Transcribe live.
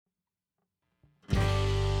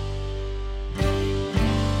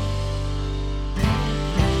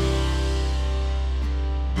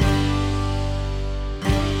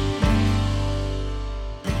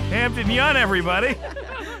Hampton Yount, everybody.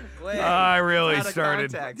 I really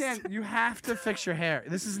started. Dan, you have to fix your hair.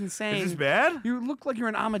 This is insane. Is this bad? You look like you're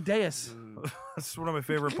an Amadeus. That's one of my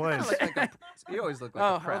favorite plays. You always look like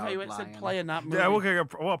a proud how you lion. said play and not movie. Yeah, I look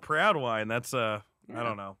like a proud lion. That's I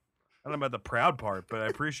don't know. I don't know about the proud part, but I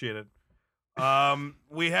appreciate it.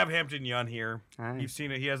 We have Hampton Yount here. Hi. You've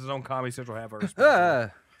seen it. He has his own Comedy Central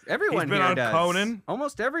half-hour. Everyone He's been here on does. Conan.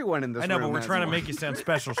 Almost everyone in this I know, room but we're has trying to one. make you sound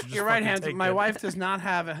special. So just You're right, fucking Hampton. take My it. wife does not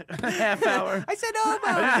have a half hour. I said no. I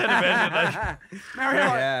just had to mention that. Mariel,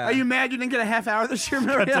 Yeah. are you mad you didn't get a half hour this year,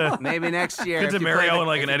 Mariel? Maybe next year. Get if to you play Mariel the- in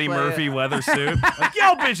like if an you Eddie play Murphy it. leather suit. Like,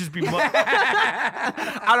 y'all bitches be.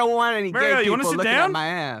 I don't want any Mariel, gay you wanna people sit looking down? at my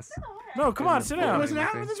ass. No, come on, sit You down. want to sit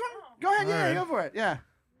down with this one? Go ahead, yeah, go for it. Yeah.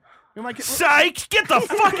 You might get... Psych! Get the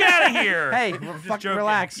fuck out of here! Hey, Just fuck, joking.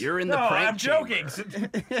 relax. You're in the No, prank I'm chamber. joking.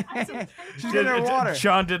 She's in her water.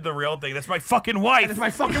 Sean did the real thing. That's my fucking wife. That's my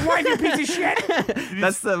fucking wife, you piece of shit.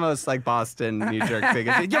 That's the most like Boston knee-jerk thing.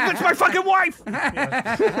 Yeah, That's my fucking wife.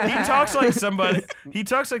 He talks like somebody. He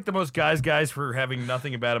talks like the most guys for having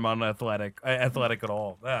nothing about him on athletic at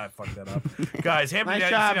all. I fucked that up. Guys, Hampton Nice Yount,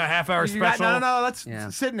 job. you seen a half-hour You got- special. No, let's Yeah.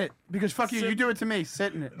 sit in it. Because fuck you, you do it to me.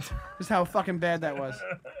 Sit in it. Just how fucking bad that was.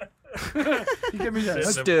 You give me that. Sit.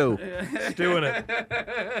 Let's do. Doing it.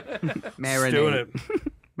 Marinate. Doing it.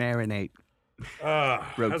 Marinate. How's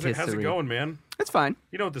it Rotisserie. going, man? It's fine.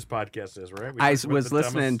 You know what this podcast is, right? We I talked about was the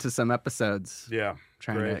listening dumbest- to some episodes. Yeah.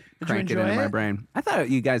 Trying Great. to crank it enjoy into my it? brain. I thought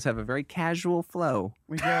you guys have a very casual flow.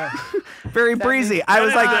 We go. Very breezy. I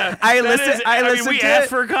was That like, is I that listened. is- I mean, listened we to asked it.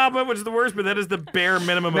 for a compliment, which is the worst, but that is the bare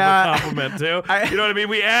minimum Nah, of a compliment, too. I- You know what I mean?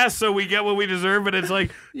 We ask so we get what we deserve, but it's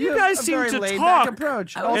like, you have guys a seem very to laid-back talk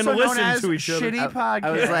approach. and Also known listen as to each other. shitty podcast. I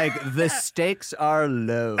was like, the stakes are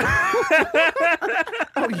low.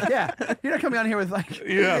 oh yeah, you're not coming on here with like,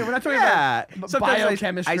 Yeah. we're not talking Yeah. about Sometimes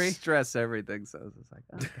biochemistry. I stress everything, so I was just like,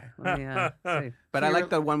 okay, let me see. But So I you're- like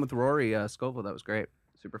the one with Rory Scovel. That was great.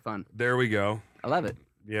 Super fun. There we go. I love it.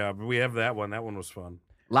 Yeah, but we have that one. That one was fun.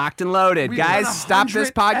 Locked and loaded. We've Guys, done stop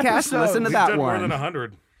this 100 podcast. episodes. Listen to We've that done more than one.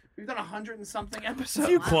 100. We've done 100 and something A episodes.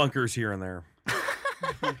 few clunkers here and there.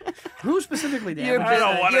 Who specifically, Dan? You're I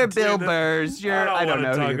don't wanna You're do Bill this. Burrs. You're, I don't know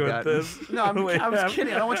wanna who talk you about got. this. No, I was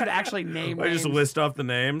kidding. I don't want you to actually name I just names. list off the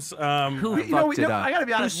names. Who You know, fucked it up? I gotta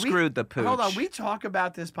be honest. Who screwed the pooch? Hold on, we talk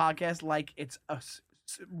about this podcast like it's a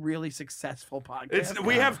really successful podcast.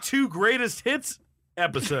 We have two greatest hits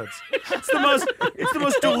episodes. It's the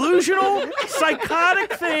most delusional,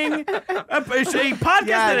 psychotic thing. It's a podcast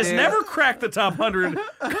that has dude. never cracked the top 100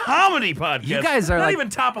 comedy podcast. You guys are not like- even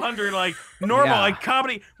top 100 like normal Yeah. like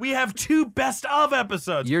comedy. We have two best of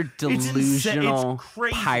episodes. You're delusional It's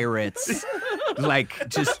crazy. pirates. Like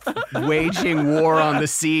just waging war on the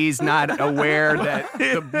seas, not aware that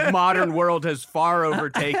the modern world has far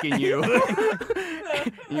overtaken you.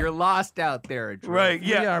 You're lost out there, adrift. Right,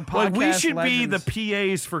 yeah. are Like we podcast should be legends. the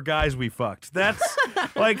PAs for guys we fucked. That's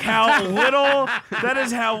like how little that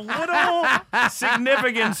is how little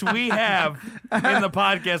significance we have in the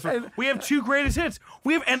podcast. We have two greatest hits.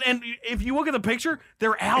 We have and if you look at the picture,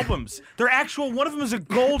 they're albums. They're actual one of them is a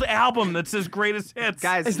gold album that says greatest hits.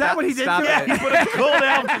 Guys, Is that what he did Stop to yeah, it. he put a gold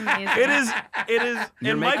album. Amazing. It is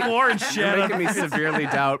You're and Mike making- Lawrence You're shit. making me severely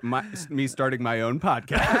doubt me starting my own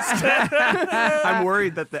podcast. I'm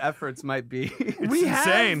worried that the efforts might be. We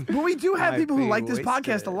insane. have, but we do have Might people who be like this podcast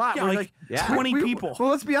wasted. a lot. Yeah, We're like Yeah. 20 we- people. Well,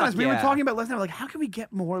 let's be honest. Fuck We were yeah. talking about last night. We're like, how can we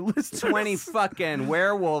get more listeners? 20 fucking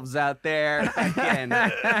werewolves out there.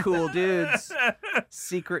 Fucking cool dudes.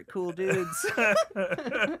 Secret cool dudes.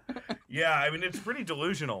 Yeah, I mean it's pretty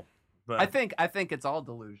delusional. But I think it's all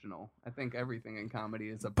delusional. I think everything in comedy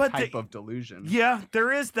is a But type the- of delusion. yeah,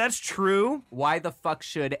 there is. That's true. Why the fuck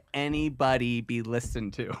should anybody be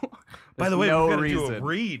listened to? By the There's way, no we got to reason. do a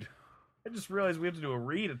read. I just realized we have to do a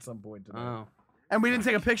read at some point tonight. Oh. And we didn't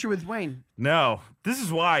take a picture with Wayne. No, this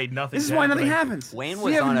is why nothing. This is why nothing happens. Wayne we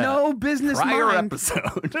was have on a no business Prior mind.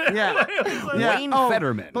 episode. Yeah. Yeah. Wayne Oh,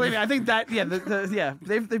 Fetterman. Believe me, I think that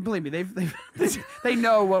they believe me. They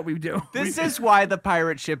know what we do. This is why the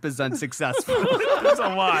pirate ship is unsuccessful. There's a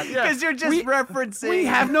lot. Because you're just referencing. We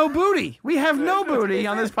have no booty. We have no booty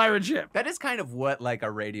on this pirate ship. That is kind of what like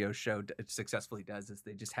a radio show successfully does. Is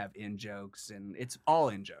they just have in jokes and it's all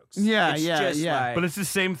in jokes. Yeah, It's yeah, just yeah. like- But it's the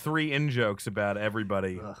same three in jokes about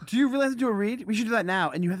everybody. Do you really have to do a read? We should do that now.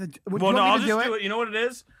 And you have to. Would Well, you no, want I'll me just to do it. You know what it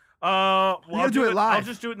is? I'll gotta do it live. I'll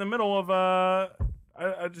just do it in the middle of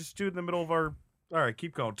I just do it in the middle of our. All right,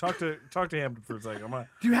 keep going. Talk to Hampton for a second. I'm gonna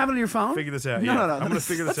Do you have it on your phone? figure this out. No, yeah. no, no. I'm gonna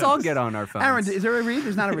figure this Let's out. all get on our phones. Aaron, is there a read?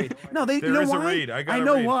 There's not a read. No, you There know is a why? read. I got a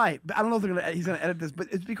know read. why. But I don't know if he's gonna edit this, but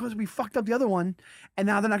it's because we fucked up the other one, and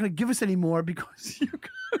now they're not gonna give us any more because you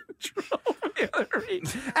control it.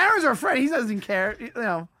 Aaron's our friend. He doesn't care. You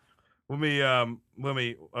know. Let me.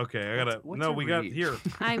 Okay, I gotta. What's no, a we got read? here.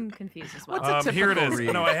 I'm confused as well. What's a Here it typical is.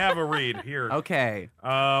 read? No, I have a read here. Okay.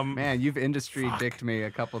 Man, you've industry dicked me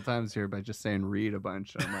a couple times here by just saying read a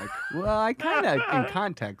bunch. I'm like, well, I kind of, in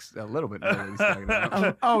context, a little bit know what he's talking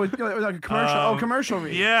about. It's like a commercial. Commercial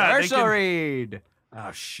read. Yeah. Commercial read.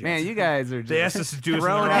 Oh shit. Man, you guys are just They asked us to do this.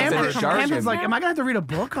 throwing in the out wrong their version. jargon. Hampton's like, am I gonna have to read a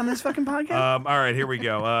book on this fucking podcast? All right, here we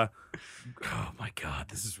go. Oh my God,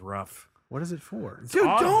 this is rough. What is it for? It's Dude,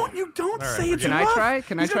 audible. don't All right, say it's Can rough. I try?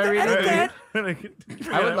 Can I He's try gonna reading? edit that.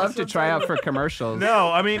 I would love to try out for commercials. No,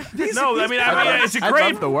 I mean, it's a I'd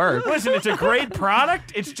great. love the work. Listen, it's a great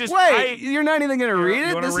product. It's just. Wait, you're not even gonna read You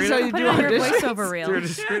it? wanna This read is it? how you Put do it on your auditions? voiceover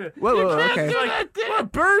reel. Whoa, okay. It's like, well,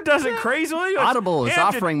 Bird does it crazily. Audible is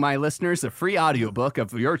Hampton- offering my listeners a free audiobook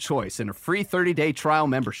of your choice and a free 30-day trial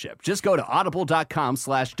membership. Just go to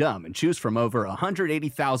audible.com/dumb and choose from over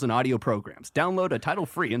 180,000 audio programs. Download a title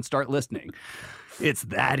free and start listening. It's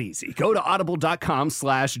that easy. Go to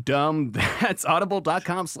audible.com/dumb. That's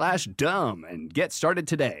audible.com/dumb and get started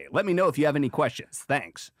today. Let me know if you have any questions.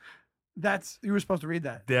 Thanks. You were supposed to read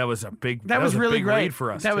that. That was a big. That was a really big great read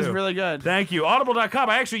for us. That was too. really good. Thank you. Audible.com.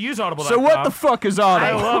 I actually use Audible.com. So what the fuck is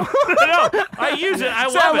I Audible? love. No, I use it. I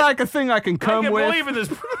love Sound it. like a thing I can I come can't with? believe in this.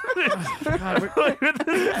 This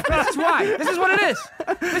is why. This is what it is.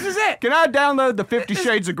 This is it. Can I download the 50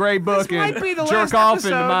 Shades of Grey book might and be the jerk last off into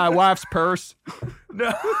episode. my wife's purse?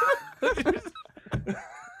 No.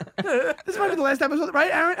 This might be the last episode,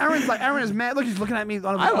 right? Aaron is mad. Look, he's looking at me. I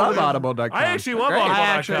love Audible.com. I actually love Great.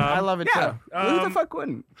 Audible.com. I love it Yeah. too. Who the fuck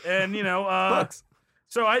wouldn't? And you know, Books.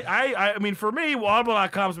 so I mean, for me,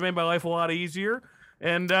 Audible.com's made my life a lot easier.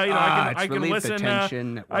 And you know, it's I can relieved the listen.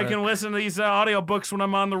 tension at I can work. listen to these audiobooks when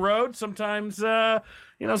I'm on the road. Sometimes, you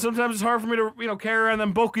know, sometimes it's hard for me to carry around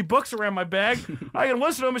them bulky books around my bag. I can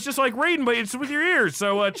listen to them. It's just like reading, but it's with your ears.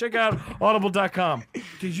 So check out Audible.com.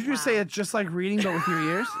 Did you just say it's just like reading, but with your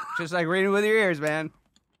ears? Just like reading with your ears, man.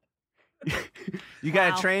 You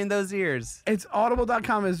gotta Wow. train those ears. It's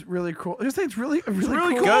audible.com is really cool. Just say it's really really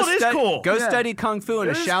cool. cool. It is cool. Go Yeah. study Kung Fu in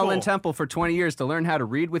a It is Shaolin cool. temple for 20 years to learn how to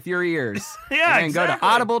read with your ears. Yeah, and then exactly. go to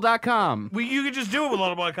audible.com. You could just do it with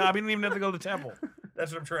Audible.com. You don't even have to go to the temple.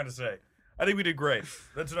 That's what I'm trying to say. I think we did great.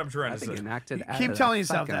 That's what I'm trying I to think say. enacted out Keep of telling the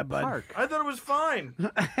yourself fucking that, bud. park. I thought it was fine.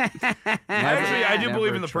 Never- I do never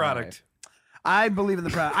believe in the try. product. I believe in the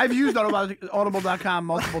product. I've used audible.com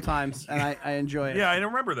multiple times, and I enjoy it. Yeah, I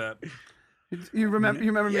don't remember that. You remember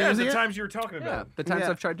me Yeah, using the it? times you were talking Yeah, about. the times Yeah.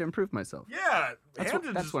 I've tried to improve myself. Yeah, That's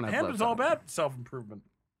Hampton's, when I've Hampton's loved all it. about self-improvement.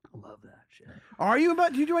 I love that shit. Are you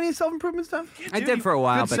about? Do you do any self-improvement stuff? I Dude, did for a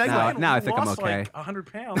while, good but segue. now I think I'm lost okay. Like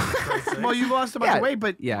 100 pounds. for Christ's sake. Well, you lost a bunch Yeah. of weight,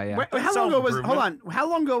 but Yeah. Wait, how long ago was? Hold on. Self-improvement. How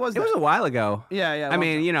long ago was It that? was a while ago. Yeah. I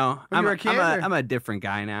mean, you know, When you were a kid, or- I'm a different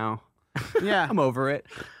guy now. yeah. I'm over it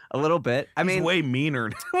a little bit. I He's mean, way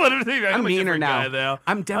meaner. What are they? I'm a meaner different now. Guy, though.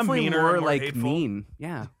 I'm definitely meaner, more I'm like hateful. mean.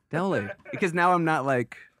 Yeah, definitely. Because now I'm not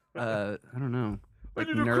like, I don't know, I like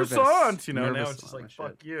did a nervous. croissant, you know. Now nervous it's just on like my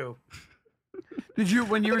fuck shit. you. Did you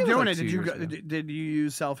when you I were think it was doing like it? 2 Did you years go, ago. did you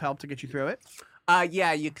use self-help to get you through it?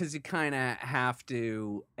 Yeah, because you kind of have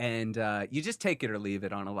to, and you just take it or leave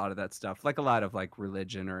it on a lot of that stuff. Like a lot of like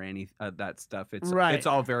religion or any that stuff. It's Right. It's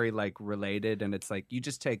all very like related, and it's like you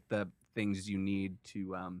just take the things you need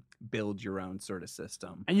to build your own sort of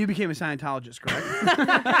system. And you became a Scientologist, correct?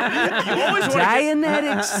 You always want to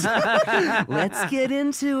Dianetics. Let's get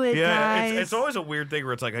into it, Yeah, guys. it's always a weird thing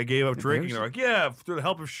where it's like I gave up drinking. There's- They're like, yeah, through the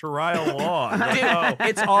help of Sharia law. I'm like, Dude, no,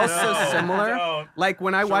 it's also no, similar. no. Like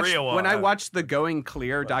when I Sharia law. watched the Going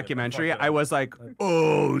Clear Fuck it, documentary, fuck it I up. was like,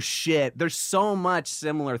 oh shit. There's so much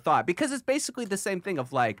similar thought because it's basically the same thing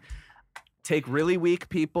of like take really weak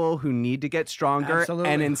people who need to get stronger, Absolutely.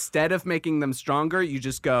 and instead of making them stronger, you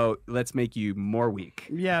just go, let's make you more weak.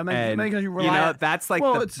 Yeah, And, make you rely. you know, on, that's like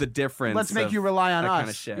Well, the, it's- the difference. let's make of you rely on that us. kind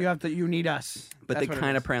of shit. You need us. But That's they what it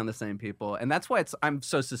kind of is. prey on the same people, and that's why I'm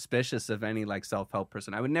so suspicious of any like self-help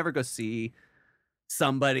person. I would never go see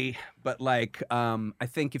somebody, but like I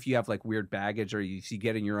think if you have like weird baggage or you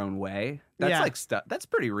get in your own way, that's Yeah. like stuff that's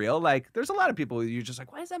pretty real. Like there's a lot of people who you're just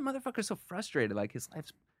like, why is that motherfucker so frustrated? Like his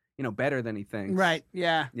life's better than he thinks. Right.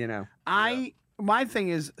 Yeah. You know. My thing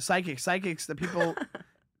is psychics. Psychics. The people.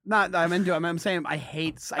 Not that I'm into. I'm saying I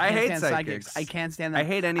hate. I can't hate stand psychics. I can't stand them. I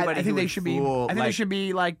hate anybody. I think who they would should be. fool, I think like, they should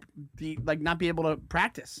be like not be able to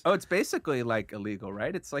practice. Oh, it's basically like illegal,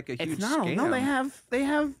 right? It's like a huge scam. No. They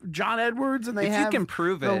have John Edwards and they if have you can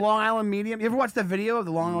prove the it. Long Island Medium. You ever watch that video of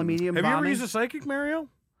the Long Island Medium? Have you ever bombing? used a psychic, Mariel?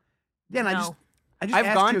 Yeah, and I No. just I've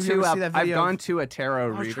asked gone you if you to ever see that I've video. gone to a tarot I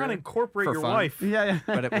was reader. trying to incorporate for your fun. wife. Yeah.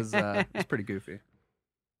 but it was pretty goofy.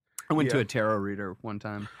 I went to a tarot reader one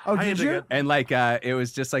time. Oh, I did had to you? get- And like it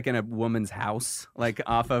was just like in a woman's house, like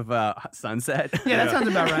off of Sunset. Yeah, that sounds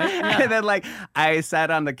about right. Yeah. And then like I sat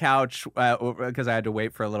on the couch because I had to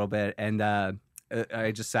wait for a little bit, and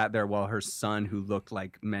I just sat there while her son, who looked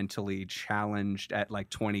like mentally challenged at like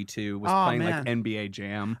 22, was Oh, playing man. like NBA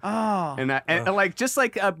Jam. Oh. And like just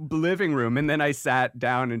like a living room, and then I sat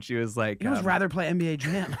down, and she was like, You would rather play NBA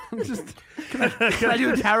Jam. Just, can I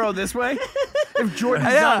do tarot this way? If Jordan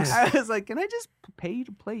yeah, dunks. I was like, can I just pay you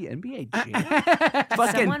to play NBA Jam?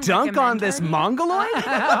 Fucking Someone dunk on recommend this her? mongoloid?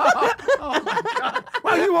 Oh my God.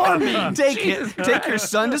 Well, you are me. Take your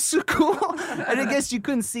son to school? And I guess you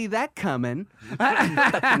couldn't see that coming.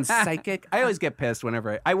 Fucking psychic. I always get pissed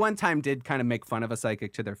whenever I one time did kind of make fun of a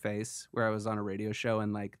psychic to their face, where I was on a radio show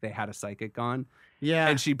and like they had a psychic on. Yeah.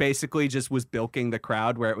 And she basically just was bilking the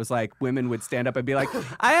crowd, where it was like women would stand up and be like,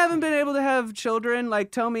 I haven't been able to have children.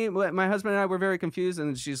 Like, tell me, my husband and I were very confused.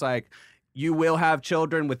 And she's like, you will have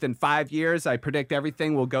children within 5 years. I predict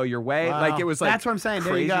everything will go your way. Wow. Like, it was like That's what I'm saying.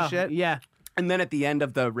 There crazy you go. shit. Yeah. And then at the end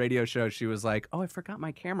of the radio show, she was like, oh, I forgot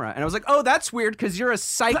my camera. And I was like, oh, that's weird because you're a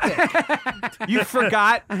psychic. You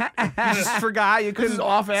forgot. You just forgot. You couldn't is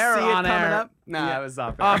off air see or it on coming air? up. No, Yeah. it was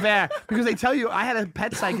off air. Oh, man. Because they tell you, I had a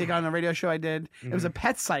pet psychic on a radio show I did. It was a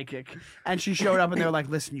pet psychic. And she showed up and they were like,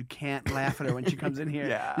 listen, you can't laugh at her when she comes in here.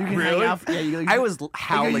 Yeah. You can Really? hang out. Yeah, you, I was you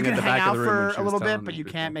howling can at the hang back out of the room when for she a was little telling bit, but me you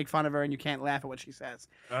everything. can't make fun of her and you can't laugh at what she says.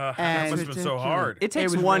 That And- must have been so hard. It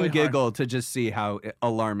takes was one really hard. giggle to just see how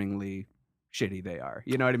alarmingly shitty they are.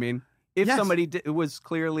 You know what I mean? If Yes. somebody was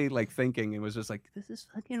clearly like thinking and was just like, this is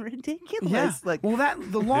fucking ridiculous. Yeah. Like, Well,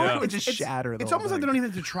 the long Yeah. it would just shatter the It's whole almost like they thing. don't even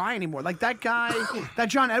have to try anymore. Like that guy, that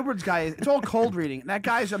John Edwards guy, it's all cold reading. That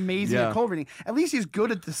guy's amazing Yeah. at cold reading. At least he's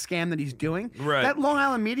good at the scam that he's doing. Right. That Long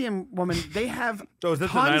Island medium woman, they have. So is that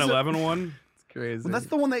the tons of- 9/11 one? Crazy. Well, that's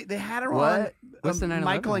the one they had her What? on. What's the 9/11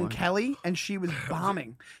 Michael and one? Kelly, and she was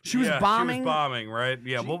bombing. She was Yeah, bombing. She was bombing, right?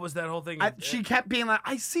 Yeah. What was that whole thing? She kept being like,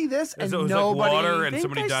 "I see this," and it was nobody. like water and think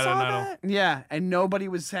somebody I died saw on 9/11. that. Yeah, and nobody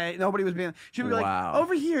was saying. Nobody was being. She'd be Wow. like,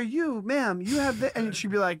 "Over here, you, ma'am, you have this," and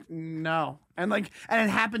she'd be like, "No," and it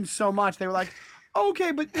happened so much. They were like,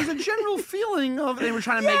 "Okay, but there's a general feeling of." They were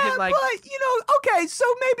trying to make it like. but okay, so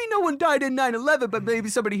maybe no one died in 9/11, but maybe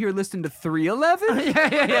somebody here listened to 3/11.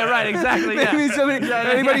 yeah, right, exactly. Yeah. Maybe somebody,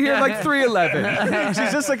 anybody here like 3/11?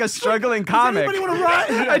 She's just like a struggling comic. Anybody want to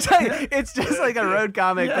ride? I tell you, it's just like a road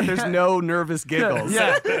comic, but there's no nervous giggles.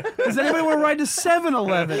 Yeah. Does anybody want to ride to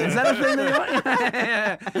 7-Eleven? Is that a thing that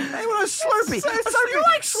you want? Anyone a Slurpee? You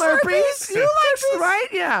like Slurpees? You like right?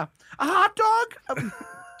 Yeah. A hot dog?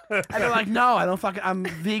 And they're like, no, I don't fucking. I'm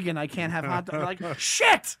vegan. I can't have hot dog. I'm like,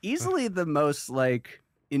 shit. Easily the most like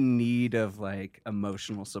in need of like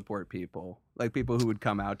emotional support people, like people who would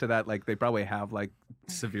come out to that, like they probably have like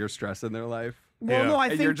severe stress in their life. Well, Yeah. no, I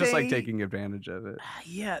And think you're just like they- taking advantage of it.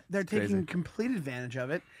 Yeah, they're crazy. taking complete advantage of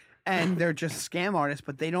it, and they're just scam artists.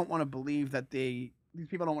 But they don't want to believe that these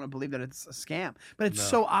people don't want to believe that it's a scam. But it's No.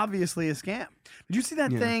 so obviously a scam. Did you see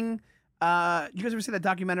that Yeah. thing? You guys ever see that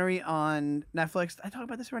documentary on Netflix? I talked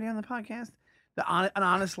about this already on the podcast. An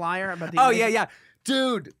Honest Liar about the. Oh yeah.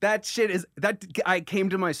 Dude, that shit is that I came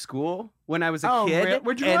to my school when I was a Oh, kid. really?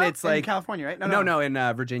 Where'd you and grow up? it's In like California, right? no, in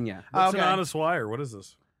Virginia. What's Okay. an honest liar? What is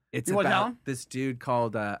this? It's You wanna tell about him? this dude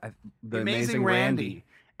called the Amazing Amazing Randy. Randy.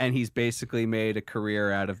 And he's basically made a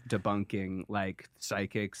career out of debunking like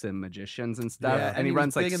psychics and magicians and stuff. Yeah, and and he he was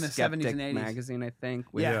runs like big in the 70s Skeptic and 80s. magazine, I think,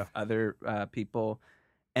 with Yeah. other people.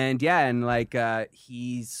 And yeah, and like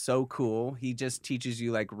he's so cool. He just teaches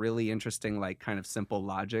you like really interesting, like kind of simple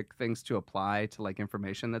logic things to apply to like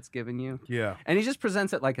information that's given you. Yeah. And he just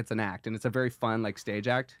presents it like it's an act, and it's a very fun like stage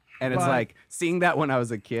act. And it's But- like seeing that when I was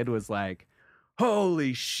a kid was like,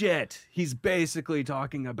 holy shit, he's basically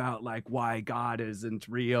talking about like why God isn't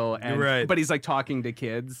real, and Right. but he's like talking to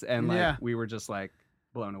kids, and like Yeah. we were just like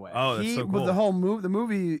blown away. Oh, that's so cool. With the whole the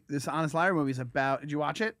movie, this Honest Liar movie is about. Did you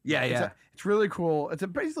watch it? Yeah, It's yeah. it's really cool. It's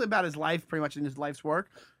basically about his life, pretty much in his life's work.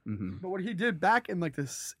 hmm But what he did back in like the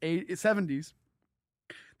 70s,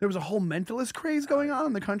 there was a whole mentalist craze going on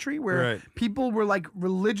in the country where Right. people were like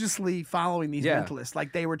religiously following these Yeah. mentalists,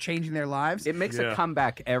 like they were changing their lives It makes Yeah. a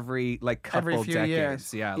comeback every like couple every few decades.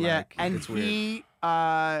 years. Yeah, yeah. like, And it's weird. he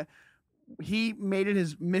he made it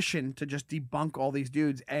his mission to just debunk all these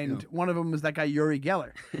dudes, and one of them was that guy Uri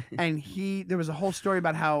Geller, and there was a whole story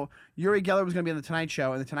about how Uri Geller was going to be on the Tonight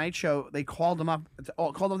Show, and the Tonight Show they called him up the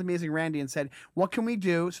Amazing Randy and said, "What can we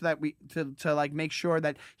do so that we to like make sure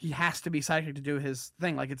that he has to be psychic to do his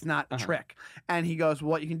thing, like it's not a trick?" And he goes,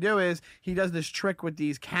 "What you can do is he does this trick with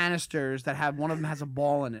these canisters that have one of them has a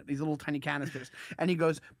ball in it, these little tiny canisters, and he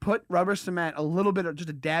goes, put rubber cement, a little bit of just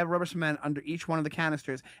a dab of rubber cement under each one of the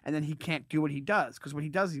canisters, and then he can't do what he does, because what he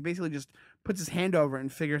does is he basically just puts his hand over it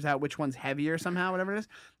and figures out which one's heavier somehow, whatever it is."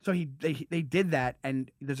 So they did that, and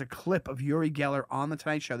there's a clip of Uri Geller on the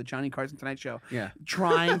Tonight Show, the Johnny Carson Tonight Show,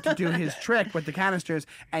 trying to do his trick with the canisters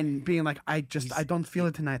and being like, I don't feel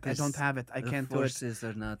it tonight. I don't have it. I can't do it.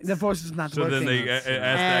 The force is not So working. then they asked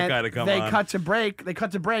that guy to come on. They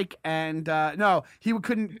cut to break, and no, he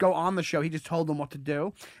couldn't go on the show. He just told them what to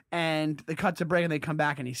do, and they cut to break, and they come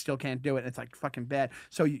back, and he still can't do it. And it's like fucking bad.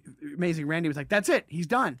 So Amazing Randy was like, "That's it. He's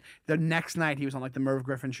done." The next night, he was on like the Merv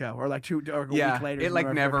Griffin show, or like a week later. It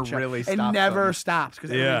like never really stops. It never stops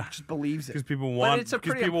because everyone just believes it. Because people want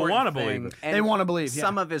to believe it. They want to believe.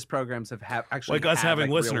 Some of his programs have actually like us having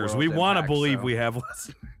listeners. We want to believe we have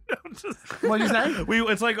listeners. What did you say?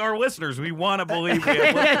 It's like our listeners. We want to believe we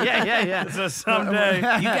have listeners. Yeah. So someday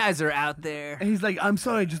you guys are out there. And he's like, "I'm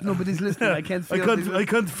sorry, just nobody's listening. I can't feel. I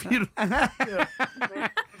can't feel.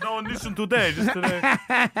 No one listened today. Just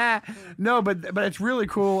today. No, but it's really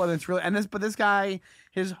cool, and it's really but this guy,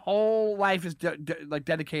 his whole life is like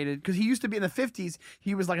dedicated, because he used to be in the 50s.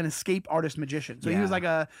 He was like an escape artist magician, so he was like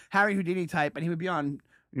a Harry Houdini type, and he would be on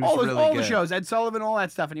all the shows, Ed Sullivan, all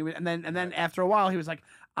that stuff, and then after a while he was like,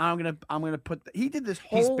 I'm gonna put. He did this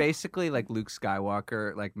whole. He's basically like Luke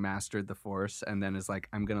Skywalker, like mastered the Force, and then is like,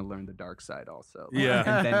 I'm gonna learn the dark side also. Yeah,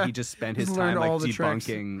 and then he just spent his time like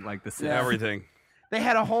debunking like the Sith. Everything. They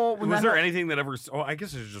had a whole. Was there anything that ever? Oh, I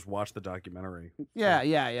guess I should just watch the documentary. Yeah.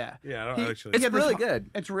 Yeah, I don't actually. It's really good.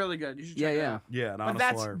 It's really good. You should check it out. Yeah,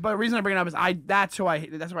 but the reason I bring it up is that's what I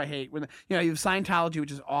hate. When you have Scientology,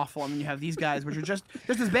 which is awful, and then you have these guys, which are just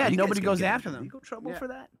as bad. Nobody goes after them. Legal trouble for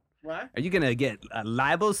that? What? Are you gonna get a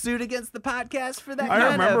libel suit against the podcast for that?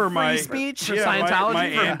 I remember free speech for Scientology. My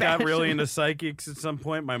aunt got really into psychics at some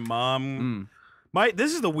point. My mom.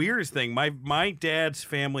 This is the weirdest thing. My dad's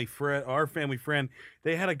family friend, our family friend,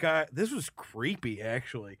 they had a guy. This was creepy,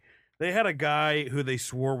 actually. They had a guy who they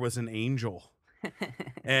swore was an angel,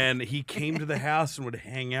 and he came to the house and would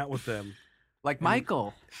hang out with them. Like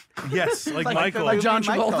Michael. Yes, like Michael. Like John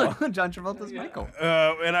Travolta. John Travolta's Michael.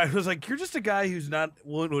 And I was like, you're just a guy who's not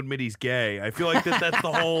willing to admit he's gay. I feel like that's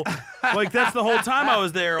the whole, that's the whole time I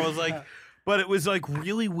was there. I was like, but it was like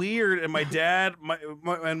really weird. And my dad,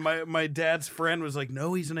 my dad's friend was like,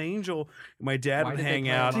 no, he's an angel. And my dad would hang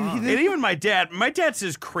out. And even my dad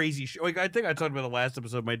says crazy shit. Like I think I talked about the last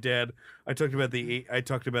episode. My dad, I talked about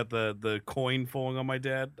the coin falling on my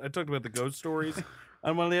dad. I talked about the ghost stories.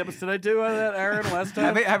 On one of the episodes, did I do that, Aaron, last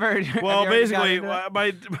time? Well, basically, my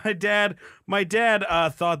dad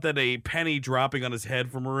thought that a penny dropping on his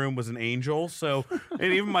head from a room was an angel. So,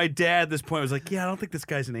 and even my dad at this point was like, "Yeah, I don't think this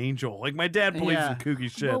guy's an angel." Like my dad believes in kooky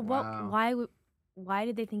shit. Well, why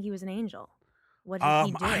did they think he was an angel? What did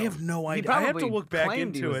he do? I have no idea. I have to look back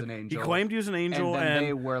into it. He claimed he was an angel, and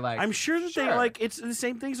they were like, I'm sure that they like it's the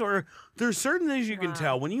same things. Or there's certain things you can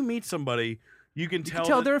tell when you meet somebody. You can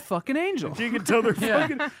tell they're a fucking angel. You can tell they're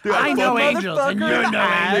fucking. I know angels, and you know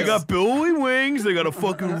angels. They got billowing wings. They got a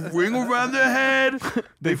fucking ring around their head.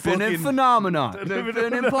 They've been in Phenomenon. They've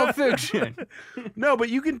been in Pulp Fiction. No, but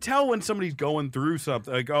you can tell when somebody's going through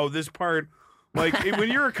something. Like, oh, this part. Like when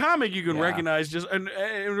you're a comic, you can recognize just and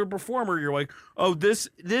a performer. You're like, oh, this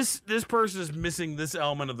person is missing this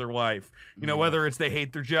element of their life. You know, whether it's they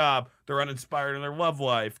hate their job, they're uninspired in their love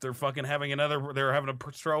life, they're fucking they're having a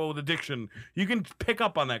struggle with addiction. You can pick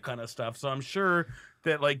up on that kind of stuff. So I'm sure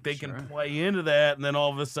that like they can play into that, and then all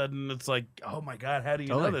of a sudden it's like, oh my God, how do you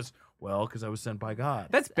know this? Well, because I was sent by God.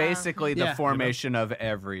 That's basically the formation of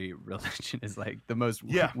every religion. Is like the most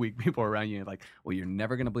weak people around you. Like, well, you're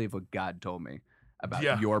never gonna believe what God told me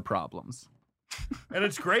about your problems. And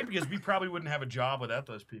it's great because we probably wouldn't have a job without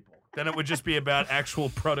those people. Then it would just be about actual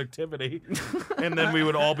productivity, and then we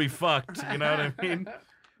would all be fucked. You know what I mean?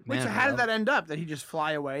 Wait, so how did that end up? Did he just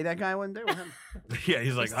fly away? That guy went there with him? Yeah,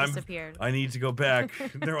 he's like, disappeared. I need to go back.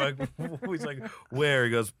 They're like, he's like, where? He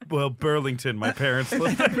goes, well, Burlington. My parents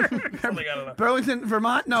live there. Like, I don't know. Burlington,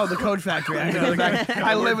 Vermont? No, the Code Factory.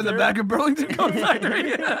 I live in the back of Burlington Code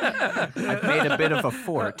Factory. I've made a bit of a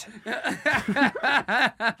fort.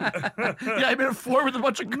 I made a fort with a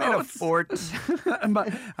bunch of codes. A fort.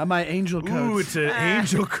 my angel codes. Ooh, it's an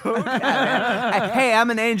angel code. Hey, I'm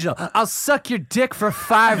an angel. I'll suck your dick for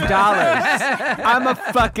 5 I'm a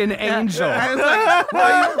fucking angel. I was like,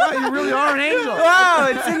 wow, you really are an angel. Wow,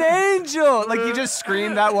 it's an angel. Like you just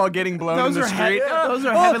scream that while getting blown in the street. Those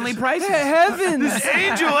are heavenly prices. Heavens. This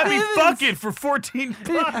angel let me fuck it for 14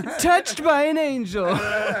 bucks. Touched by an angel.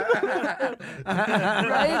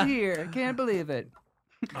 Right here. Can't believe it.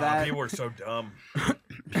 People are so dumb.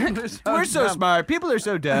 We're so smart. People are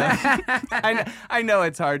so dumb. I know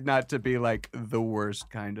it's hard not to be like the worst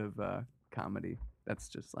kind of comedy. That's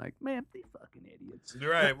just like, man, these fucking idiots.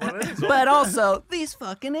 Right. Well, it is But also, these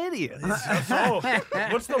fucking idiots.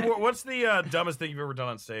 what's the dumbest thing you've ever done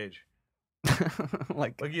on stage?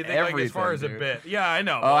 like you think, like, as far as a dude. bit? Yeah, I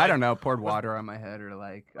know. Oh, I don't know. Poured water on my head, or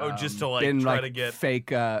like. just to like been, try like, to get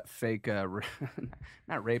fake, not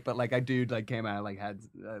rape, but like a dude like came out, like had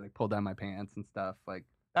like pulled down my pants and stuff. Like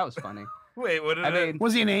that was funny. Wait, what did I mean,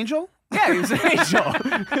 was he an angel? Yeah, he was an angel.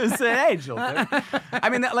 He was an angel. Dude. I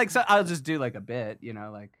mean, so I'll just do like a bit,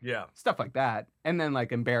 like stuff like that, and then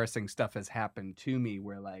like embarrassing stuff has happened to me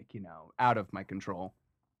where like out of my control.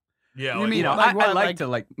 Yeah, you mean I like to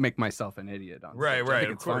like make myself an idiot on stage. Right, I think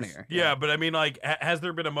of it's course. funnier. Yeah, but I mean, like, has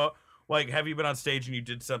there been like, have you been on stage and you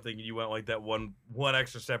did something and you went like that one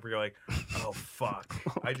extra step where you're like, oh fuck,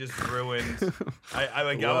 I just ruined. I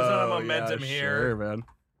was on a momentum here. Sure, man.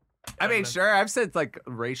 I mean, sure. I've said like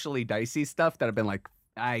racially dicey stuff that I've been like,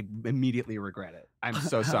 I immediately regret it. I'm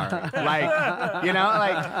so sorry. And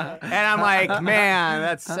I'm like, man,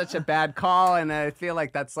 that's such a bad call. And I feel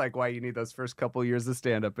like that's like why you need those first couple years of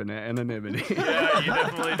stand-up and anonymity. Yeah, you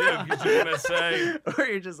definitely do. Because you're going to say. Or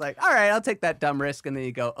you're just like, all right, I'll take that dumb risk. And then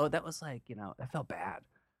you go, oh, that was like, that felt bad.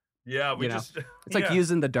 Yeah, it's like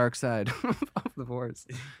using the dark side of the force.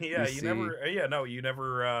 Yeah, you never.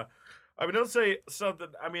 I mean, don't say something.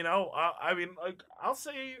 I mean, I'll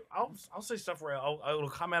say stuff where it'll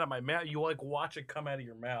come out of my mouth. You like watch it come out of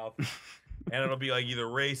your mouth, and it'll be like either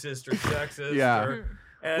racist or sexist. Yeah.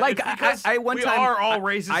 Like we are all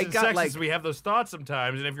racist and sexist. Like, we have those thoughts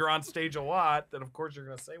sometimes, and if you're on stage a lot, then of course you're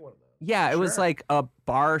gonna say one of those. Yeah, it was like a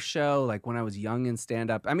bar show, like when I was young in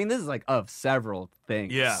stand-up. I mean, this is like of several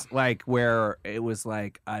things. Yeah. Like where it was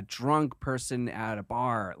like a drunk person at a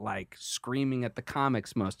bar, like screaming at the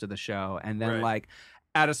comics most of the show. And then like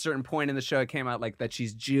at a certain point in the show, it came out like that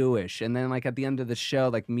she's Jewish. And then like at the end of the show,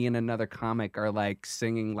 like me and another comic are like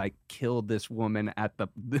singing like killed this Jewish woman at the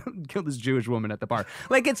bar.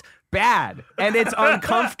 Like it's bad and it's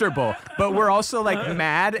uncomfortable, but we're also like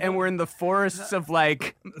mad and we're in the forests of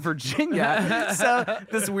like Virginia. So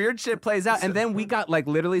this weird shit plays out. And then we got like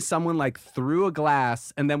literally someone like threw a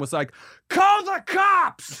glass and then was like, call the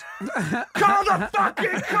cops! Call the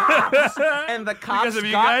fucking cops! And the cops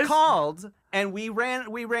got called. And we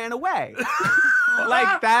ran away.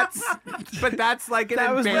 Like that's like an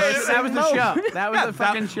embarrassing. That was the show. That was the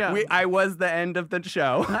fucking show. I was the end of the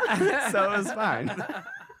show, so it was fine.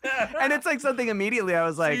 And it's like something immediately I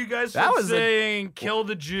was like, so you guys that was saying kill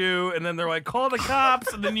the Jew, and then they're like call the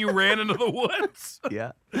cops, and then you ran into the woods.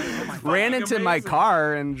 Yeah, ran into my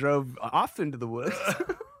car and drove off into the woods.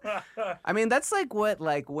 I mean, that's like what,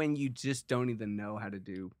 like when you just don't even know how to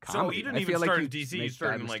do comedy. So you didn't even start in DC. You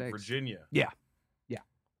started in like Virginia. Yeah.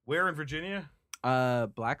 Where in Virginia?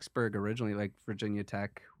 Blacksburg originally, like Virginia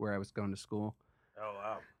Tech, where I was going to school. Oh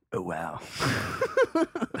wow. Oh wow.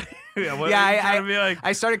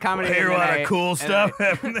 I started comedy. Well, I hear a lot of cool stuff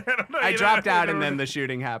happened there. I dropped out, and then the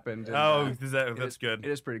shooting happened. And, that's good.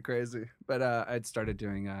 It is pretty crazy. But I'd started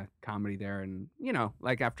doing comedy there, and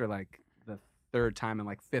like after like the third time and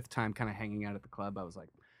like fifth time, kind of hanging out at the club, I was like,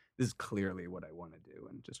 "This is clearly what I want to do,"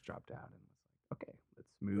 and just dropped out. And was like, "Okay, let's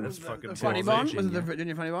move." That's fucking Funny Bone. Was it the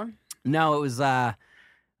Virginia Funny Bone? No, it was like.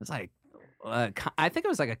 I think it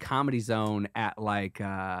was like a Comedy Zone at like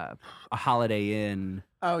a Holiday Inn.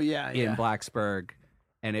 Oh yeah, in Blacksburg,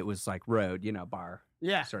 and it was like road, bar,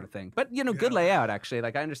 yeah, sort of thing. But good layout actually.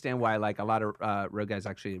 Like I understand why like a lot of road guys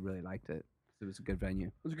actually really liked it. It was a good venue.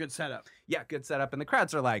 It was a good setup. Yeah, good setup, and the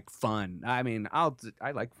crowds are like fun. I mean, I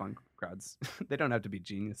like fun crowds. They don't have to be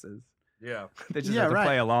geniuses. Yeah, they just have to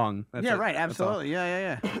play along. That's right. Absolutely.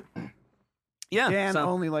 Yeah. Yeah, Dan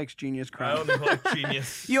only likes genius crowds. I only like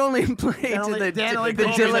genius. You only play to the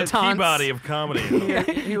dilettantes. Peabody of comedy.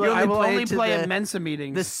 I will only play at Mensa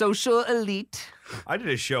meetings. The social elite. I did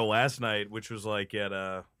a show last night, which was like at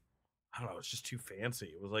I don't know. It's just too fancy.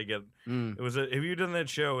 It was like it was. Have you done that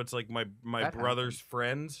show? It's like my brother's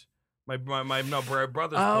friends. My brother's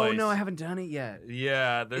place. Oh no, I haven't done it yet.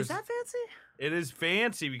 Yeah, is that fancy? It is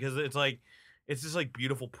fancy because it's like. It's just like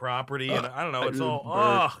beautiful property, and I don't know. It's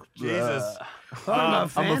all Jesus. I'm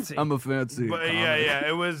fancy. I'm a fancy. But yeah.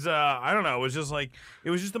 It was. I don't know. It was just like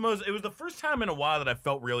it was the first time in a while that I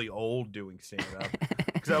felt really old doing stand up.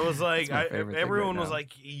 Because I was like, my favorite thing everyone right was now.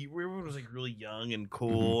 like, everyone was like really young and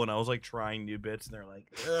cool, and I was like trying new bits, and they're like,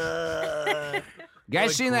 ugh. You guys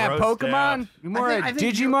like, seen that grossed Pokemon? out. You more I a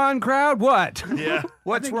think you- Digimon crowd? What? Yeah.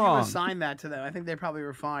 What's I think wrong? You assigned that to them. I think they probably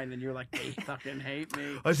were fine, and you're like, they fucking hate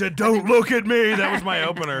me. I said, don't look at me. That was my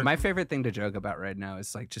opener. My favorite thing to joke about right now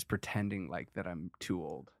is like just pretending like that I'm too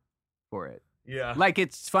old for it. yeah. Like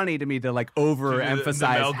it's funny to me to like the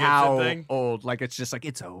overemphasize Mel Gibson how thing? old. Like it's just like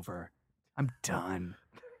it's over. I'm done.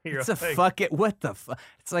 You're It's a like, fuck it. What the fuck?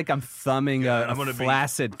 It's like I'm thumbing Yeah, a I'm gonna be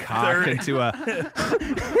flaccid cock 30. into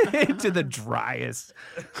into the driest.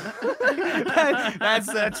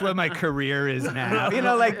 that's what my career is now. You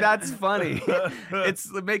know, like that's funny.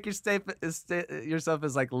 It's make yourself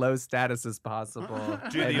as like low status as possible.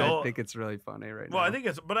 Dude, And the I old- think it's really funny right now. Well, I think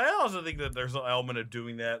it's, but I also think that there's an element of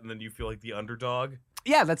doing that, and then you feel like the underdog.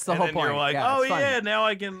 yeah, that's the and whole then point. you're like, yeah, oh it's fun. yeah, now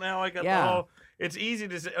I got Yeah. the whole. It's easy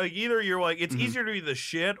to say, like, either you're like, it's Mhm. easier to be the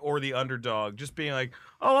shit or the underdog. Just being like,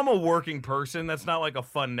 oh, I'm a working person. That's not like a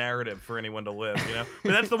fun narrative for anyone to live, you know.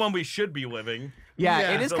 But that's the one we should be living. Yeah,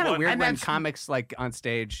 Yeah. it is The kind of one- weird and when that's- comics like on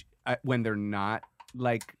stage when they're not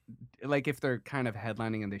like if they're kind of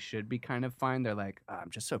headlining and they should be kind of fine, they're like, oh, I'm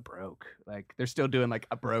just so broke. Like they're still doing like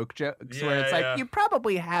a broke jokes where Yeah, it's like yeah. you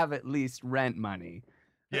probably have at least rent money.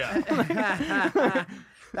 Yeah.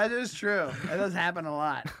 That is true. That does happen a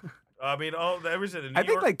lot. I mean, everything. in I New think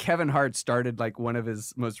York- like Kevin Hart started like one of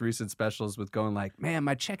his most recent specials with going like, man,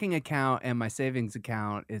 my checking account and my savings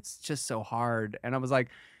account, it's just so hard. And I was like,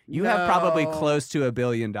 you have probably No. close to $1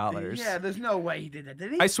 billion. Yeah, there's no way he did that.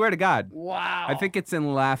 Did he? I swear to God. Wow. I think it's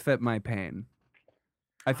in Laugh at My Pain.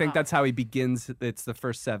 I think Wow. that's how he begins. It's the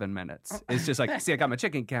first 7 minutes. It's just like, see, I got my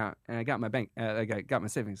checking account and I got my bank, I got my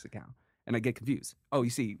savings account, and I get confused. Oh, you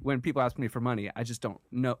see, when people ask me for money, I just don't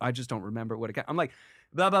know. I just don't remember what account. I'm like,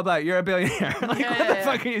 blah blah blah. You're a billionaire. Like, Yeah, what yeah, the yeah.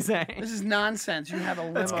 fuck are you saying? This is nonsense. You have a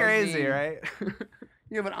limousine. That's crazy, right?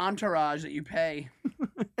 You have an entourage that you pay.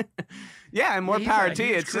 Yeah, and more He's power got a to you.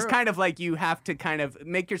 huge It's just crew. kind of like you have to kind of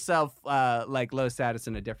make yourself like low status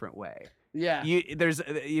in a different way. Yeah.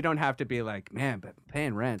 You don't have to be like, man, but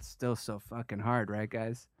paying rent's still so fucking hard, right,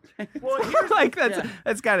 guys? well, here's Like that's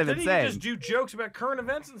Yeah. kind of then you insane. can just do jokes about current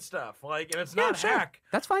events and stuff, like, and it's Yeah, not sure. hack.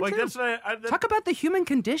 That's fine Like too. that's what Talk about the human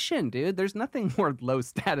condition, dude. There's nothing more low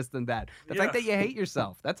status than that. The fact Yeah. that you hate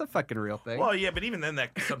yourself. That's a fucking real thing. Well, yeah, but even then,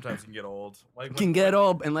 that sometimes can get old. Like, You can get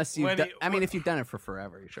old unless you've when done, you- I mean, when- if you've done it for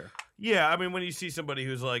forever, sure. Yeah, I mean, when you see somebody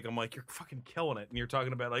who's like, I'm like, you're fucking killing it, and you're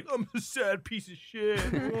talking about like, I'm a sad piece of shit.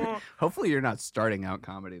 Hopefully you're not starting out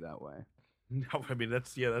comedy that way. No, I mean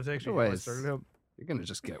that's actually how I Otherwise, started out. you're going to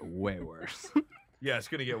just get way worse. Yeah, it's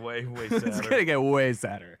gonna get way it's sadder. going to get way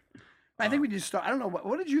sadder. I think when you start, I don't know,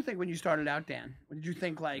 what did you think when you started out, Dan? What did you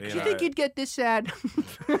think, like, Yeah. Do you think you'd get this sad?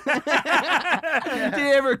 Did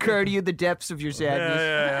it ever occur to you the depths of your sadness?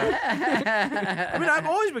 Yeah. I mean, I've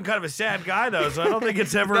always been kind of a sad guy though, so I don't think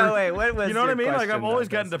it's ever. No, wait, what was you know what I your mean? Like question, I've always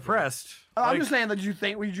though, gotten basically? depressed. Oh, I'm Like, just saying, did you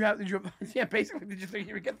think, yeah, basically, did you think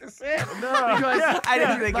you would get this in? No, Because, yeah, I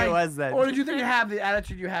didn't think like, it was that. Or did you think you have the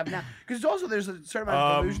attitude you have now? Because also there's a certain amount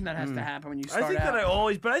of delusion that has hmm. to happen when you I start think out. that I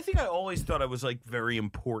always thought I was like very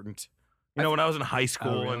important. You know, when I was in high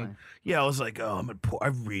school, really? and yeah, I was like, oh,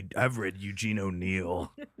 I've read Eugene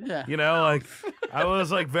O'Neill. Yeah. You know, like I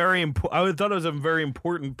was like very important. I thought I was a very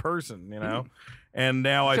important person. You know, and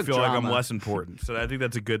now I It's feel like I'm drama. less important. So I think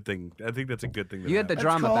that's a good thing. I think that's a good thing. You had the That's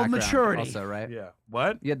drama called background maturity. also, right? yeah.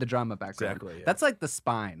 What? You had the drama background. Exactly, yeah. That's like the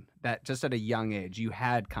spine that just at a young age you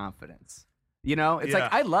had confidence. You know, it's Yeah.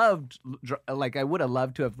 like I loved, like I would have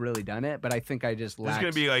loved to have really done it, but I think I just This is lacked.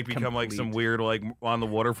 gonna be like become like some complete- weird like on the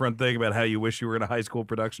waterfront thing about how you wish you were in a high school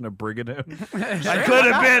production of Brigadoon. I Sure. could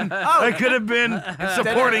have been. Oh. I could have been a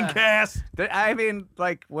supporting cast. I mean,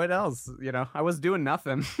 like what else? You know, I was doing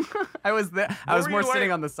nothing. I was there. I What was were more you- sitting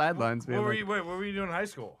wait, on the sidelines, being What were like, you? Wait, what were you doing in high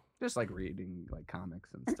school? just like reading like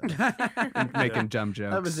comics and stuff, and making dumb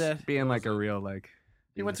jokes. was it. Being like a real like.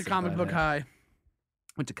 He went to innocent comic book butthead. high.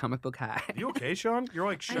 Went to comic book high. You okay, Sean? You're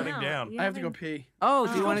like I shutting know, down. you I have to go haven't- pee. Oh,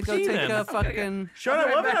 do you Oh, want to go pee take then. a fucking? Sean, I'll I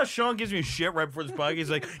be love right it how back. Sean gives me shit right before this podcast. He's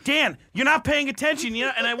like, Dan, you're not paying attention, you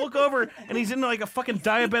know? And I look over and he's in like a fucking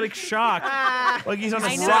diabetic shock. Like he's on a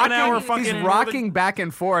I know. 7-hour Rocking- fucking. He's rocking back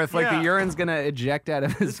and forth like Yeah. the urine's gonna eject out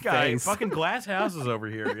of his This guy, face. fucking glass houses over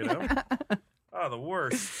here, you know? Oh, the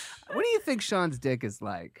worst. What do you think Sean's dick is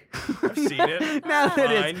like? I've seen it.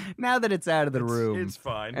 now that it's out of the room, it's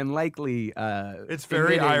fine. and likely, it's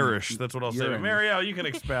very Irish. That's what I'll say. urine. Mariel, you can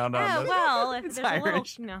expound on this. Well, if It's there's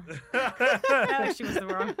Irish. a little, no, she was the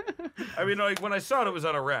wrong. I mean, like when I saw it, it was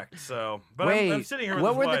unerect. So, but Wait, I'm sitting here with what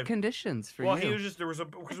his were wife. the conditions for Well, you? he was just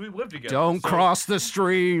because we lived together. Don't so- cross the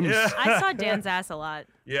streams. Yeah. I saw Dan's ass a lot.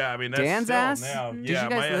 Yeah, I mean that's Dan's still ass? now. Did Yeah, you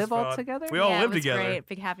my guys ass live all fell out. together? We all yeah, lived it was together. Great,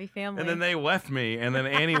 big happy family. And then they left me, and then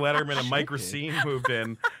Annie Letterman and Mike Racine moved in.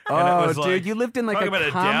 And Oh, it was dude, like, you lived in like talk a about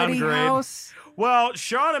a comedy downgrade. house. Well,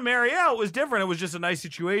 Sean and Mariel was different. It was just a nice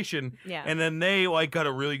situation. Yeah. And then they like got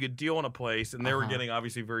a really good deal on a place, and they were getting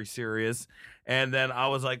obviously very serious. And then I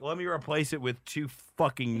was like, let me replace it with two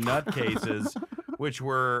fucking nutcases, which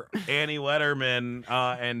were Annie Letterman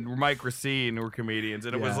and Mike Racine, who were comedians.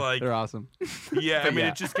 And it was like, they're awesome. yeah, I mean, yeah.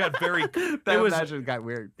 it just got very. That it was. imagine got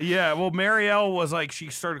weird. Yeah, well, Mariel was like, she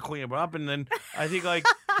started cleaning up, and then I think like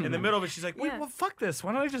in the middle of it, she's like, wait, Yeah. well, fuck this.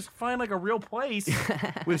 Why don't I just find like a real place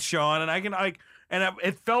with Sean, and I can like. And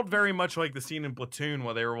it felt very much like the scene in Platoon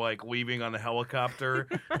where they were like leaving on the helicopter,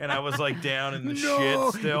 and I was like down in the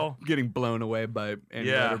shit still. Getting blown away by Andy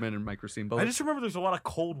Yeah. Letterman and Mike Racine. I just remember there's a lot of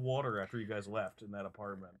cold water after you guys left in that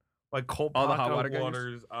apartment, like cold All the pocket hot water guys?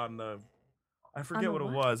 waters on the. I forget the what it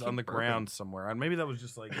what? was Keep on the burping. ground somewhere, and maybe that was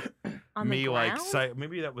just like On me, the like ground?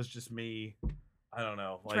 maybe that was just me. I don't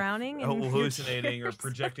know, like Drowning in hallucinating or tears.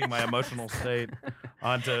 projecting my emotional state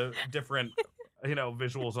onto different,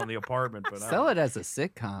 visuals on the apartment. But Sell it as a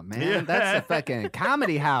sitcom, man. Yeah. That's a fucking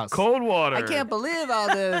comedy house. Cold water. I can't believe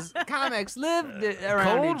all those comics lived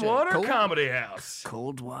around Cold each water other. comedy house.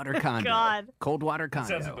 Cold water condo. God. Cold water That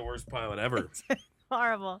sounds like the condo. worst pilot ever.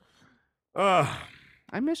 Horrible. Ugh.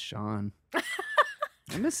 I miss Sean.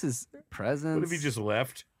 I miss his presence. What if he just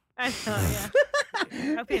left? I know, yeah.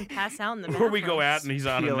 I hope he didn't pass out in the Or we go bathrooms. out and he's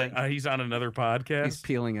on Peeling. he's on another podcast. He's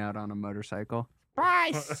peeling out on a motorcycle.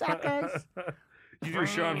 Bye, suckers. You do a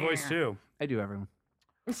Sean voice too. I do everyone.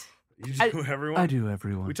 You do everyone. I do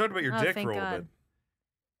everyone. We talked about your Oh, dick thank for a little God. bit.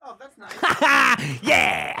 Oh, that's nice.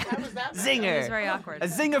 yeah! It was Zinger! very awkward. A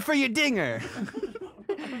zinger for your dinger.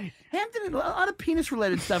 Hampton, a lot of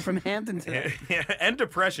penis-related stuff from Hampton today. Yeah, and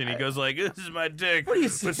depression. He goes like, "This is my dick." What do you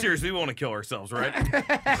But seriously, we want to kill ourselves, right?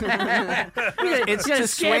 It's got a to scabby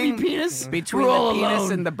swing penis. between We're all the penis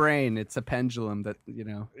alone. and the brain. It's a pendulum that is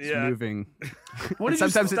Yeah. moving. What And did you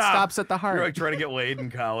sometimes it stop? stops at the heart. You're like trying to get laid in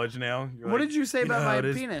college now. You're What like, did you say "You know about how my it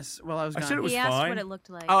is." penis while I was I gone? said it was He asked fine. what it looked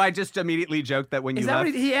like. Oh, I just immediately joked that when you Is that left.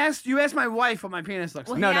 what he asked? You asked my wife what my penis looks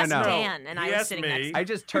well, like. he No, asked no. Dan, and He I was asked sitting me. next to I him.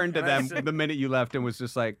 just turned to them the minute you left and was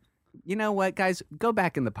just like, you know what, guys? Go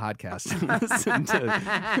back in the podcast and listen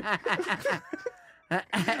to.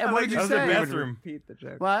 And what did you How's the say? bathroom? Repeat the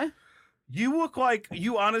joke. What? You look like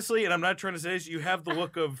you honestly, and I'm not trying to say this. You have the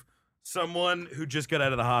look of someone who just got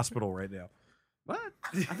out of the hospital right now. What?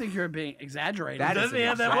 I think you're being exaggerated. That is Doesn't he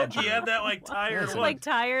have that look? He exaggerated. had that like tired That's look. like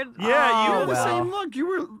tired. Yeah, You you. had the well. same look. You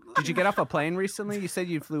were. Did you get off a plane recently? You said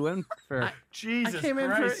you flew in for. I Jesus came in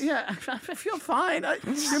Christ. for. Yeah, I feel fine.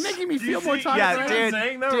 You're making me Do you feel more see- tired. Yeah, than I dude. am.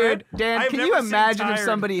 saying, though, Dude, right? Dan, I've can never you seen imagine if tired.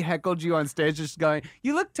 somebody heckled you on stage just going,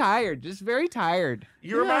 you look tired, just very tired?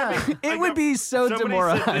 You remind me. It like, would be so somebody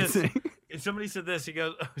said this. demoralizing. Somebody said this. He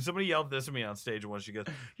goes. Somebody yelled this at me on stage once. She goes,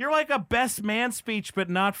 "You're like a best man speech, but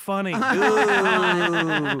not funny."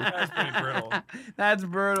 That's pretty brutal. That's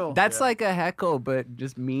brutal. That's like a heckle, but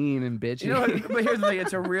just mean and bitchy. You know what? But here's the thing.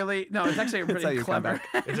 It's a really it's actually a That's how pretty you come clever.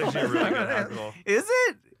 It's actually a really good heckle. Is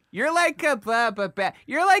it? You're like a but bad.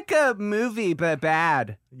 You're like a movie, but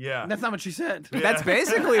bad. Yeah. That's not what she said. That's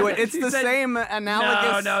basically what. It's She the said- same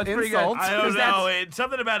analogous No, it's pretty good. insult. I don't Because that's- know. It's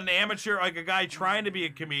something about an amateur, like a guy trying to be a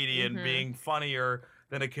comedian, being funnier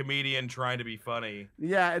than a comedian trying to be funny.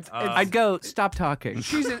 Yeah, it's I'd go, stop talking.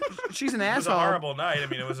 she's an It was a asshole. horrible night. I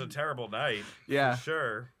mean, it was a terrible night. Yeah. For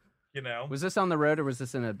sure. You know. Was this on the road or was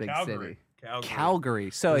this in a big Calgary. city? Calgary.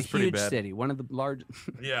 So It a was pretty huge bad. city. One of the large.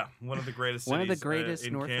 Yeah, one of the greatest. One of the cities, greatest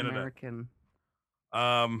in North Canada. American. That's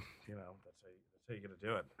how you gotta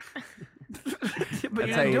do it. But That's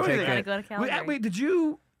you how didn't you do take anything. it. Gotta go to Calgary. Wait, did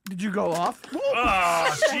you go off?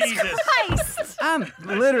 Oh Jesus! Christ! I'm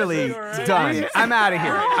literally done. I'm out of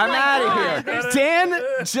here. Oh I'm my out God. of here. Dan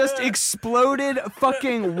just exploded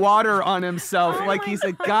fucking water on himself like he's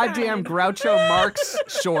a goddamn Groucho Marx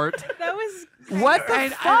short. That was. What the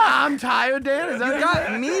And fuck? I'm tired, Dan. Is that You what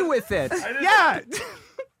got me with it. Yeah.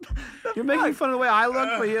 You're making fun of the way I look,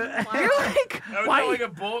 but you're like, why like a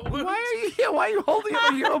bullet wound? Why are you holding it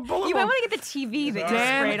like you're a bullet You might wound? want to get the TV that you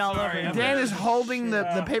Dan- sprayed all sorry, over. I'm Dan is holding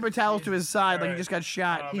the paper towels to his side like he just got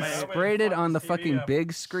shot. Oh, He man. sprayed it on the fucking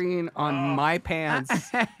big screen on my pants.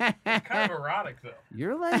 Kind of erotic though.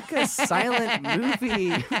 You're like a silent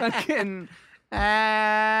movie. Fucking.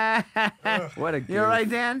 What a goof. You all right,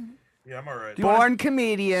 Dan? Yeah, I'm alright. Born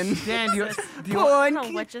comedian. Dan, do you I Born. don't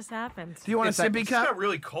know what just happened. do you want a It's like- sippy It's cup? got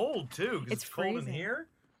really cold too. 'Cause It's it's cold in freezing. here.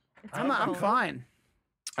 I'm fine.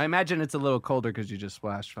 I imagine it's a little colder because you just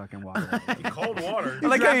splashed fucking water. Cold water. I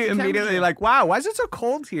like how dropped you the immediately temperature. like, wow, why is it so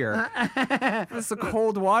cold here? It's the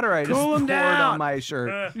cold water I just Cool 'em poured down. on my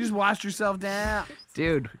shirt. You just washed yourself down.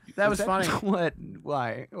 Dude. That is was funny. What?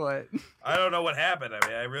 Why? What? I don't know what happened. I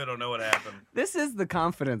mean, I really don't know what happened. This is the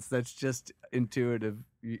confidence that's just intuitive.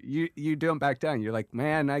 You don't back down. You're like,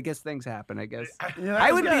 man, I guess things happen. I guess. Yeah, that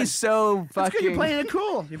I was would good. be so That's good. You're fucking playing it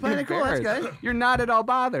cool. You're playing it cool. That's embarrassed. good. You're not at all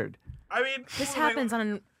bothered. I mean, This what am I- happens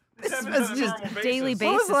on this happens it's on a just normal daily basis.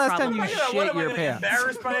 When was the last time probably. you What am I shit gonna- your what, am I gonna pants? get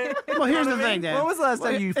embarrassed by it? Well, here's the You know what I thing, mean? Dan. When was the last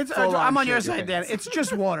time you It's, full I'm on on your shit your side, Dan. pants? It's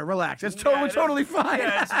just water. Relax. It's Yeah, we're totally fine.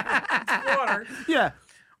 Yeah, it's water. Yeah.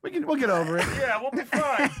 We'll get over it. Yeah, we'll be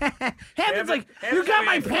fine. Hampton's like, Hampton's you got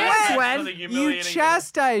my gonna be pants fine. wet. Something You humiliating.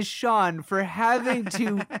 chastise Sean for having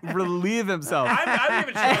to relieve himself. I'm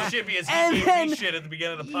even shit shit because he And gave then me shit at the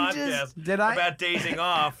beginning of the you just- podcast Did I? about dazing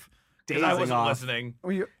off. 'Cause I Dazing wasn't off. listening.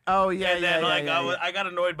 Were you- Oh, yeah, And then, yeah, yeah, yeah. I got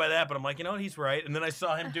annoyed by that, but I'm like, you know what? He's right. And then I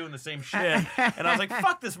saw him doing the same shit. And I was like,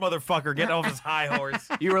 fuck this motherfucker. Get off his high horse.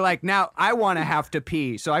 You were like, now I want to have to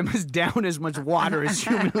pee, so I must down as much water as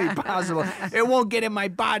humanly possible. It won't get in my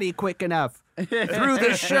body quick enough. Through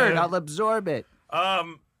the shirt, I'll absorb it.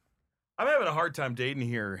 I'm having a hard time dating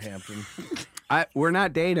here, Hampton. We're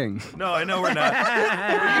not dating. No, I know we're not.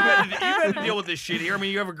 You've had to deal with this shit here. I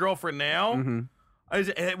mean, you have a girlfriend now.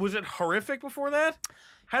 Mm-hmm. Was it horrific before that?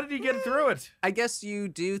 How did you get through it? I guess you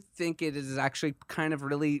do think it is actually kind of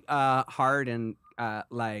really hard and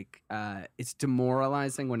it's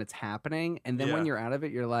demoralizing when it's happening, and then when Yeah. you're out of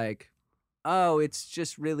it, you're like, oh, it's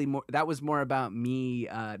just really more. That was more about me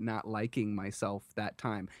not liking myself that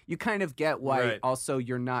time. You kind of get why. Right. Also,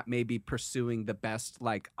 you're not maybe pursuing the best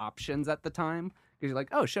options at the time because you're like,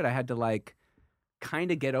 oh shit, I had to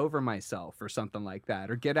kind of get over myself or something like that,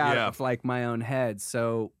 or get out Yeah. of my own head.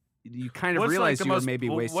 So you kind of What's, realize the you were most- maybe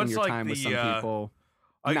wasting what's, your time with the, some people.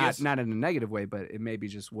 I guess- Not in a negative way, but it maybe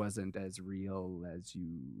just wasn't as real as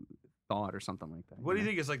you thought or something like that. What do you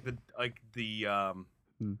think is because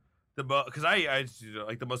I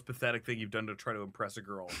like the most pathetic thing you've done to try to impress a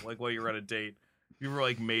girl, like while you're on a date? You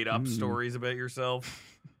ever made up stories about yourself?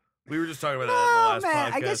 We were just talking about that in the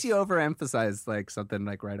last podcast. I guess you overemphasize something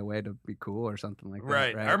right away to be cool or something like that.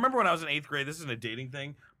 Right. Right. I remember when I was in 8th grade. This isn't a dating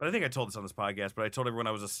thing, but I think I told this on this podcast. But I told everyone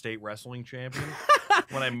I was a state wrestling champion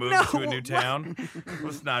when I moved to a new town. It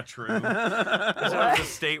was not true. I said I was a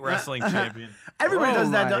state wrestling champion. Everybody Oh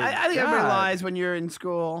does that, though. my I think everybody God. lies when you're in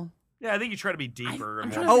school. Yeah, I think you try to be deeper.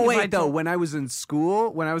 and trying more- to Oh think if I wait, though, told- when I was in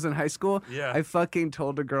school, when I was in high school, Yeah. I fucking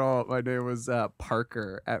told a girl my name was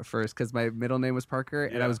Parker at first because my middle name was Parker,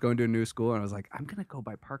 and Yeah. I was going to a new school, and I was like, I'm gonna go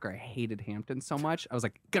by Parker. I hated Hampton so much. I was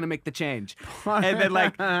like, gonna make the change, and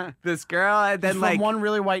then this girl, and then From one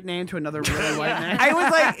really white name to another really white name. I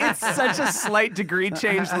was like, it's such a slight degree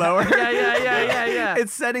change lower. Yeah.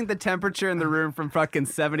 It's setting the temperature in the room from fucking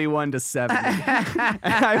 71 to 70. And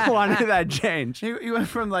I wanted that change. You went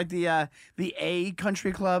from the A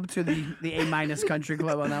country club to the A minus country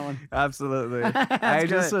club on that one. Absolutely. I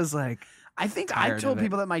just good. was like, I think I tired told of it.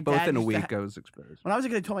 people that my both dad in a used to week I was exposed. when I was a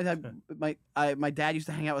kid, I told my dad my dad used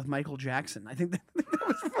to hang out with Michael Jackson. I think that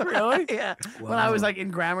was funny. Really? Yeah. When I was in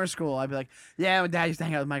grammar school, I'd be like, yeah, my dad used to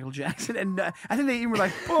hang out with Michael Jackson, and I think they even were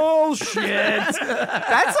like, bullshit.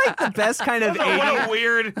 That's the best kind of What 80s. a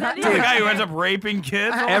weird the guy who ends up raping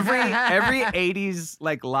kids. Every 80s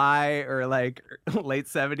lie or late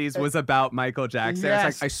 70s was about Michael Jackson.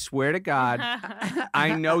 It's Yes. I swear to God,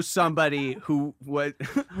 I know somebody who went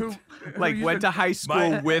to high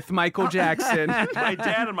school with Michael Jackson. My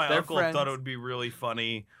dad and my They're uncle friends. thought it would be really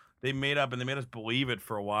funny. They made us believe it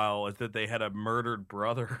for a while, is that they had a murdered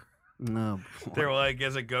brother. No. They were like,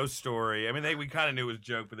 as a ghost story. I mean, we kind of knew it was a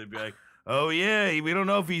joke, but they'd be like, oh, yeah, we don't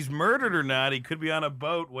know if he's murdered or not. He could be on a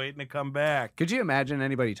boat waiting to come back. Could you imagine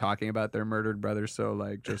anybody talking about their murdered brother? So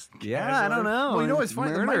I don't know. Well, you know what's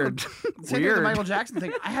funny? The Murdered. Same thing with the Weird. Michael Jackson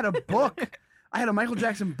thing. I had a book. I had a Michael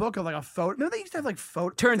Jackson book of a photo. Remember they used to have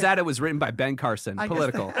photo. Turns out it was written by Ben Carson. I guess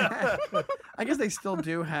Political. I guess they still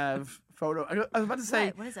do have photo. I was about to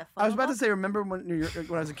say. What is it? I was about to photo say. Remember when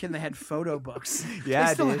I was a kid, and they had photo books. Yeah,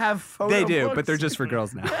 they still dude. have photo. They do, books. but they're just for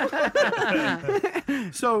girls now.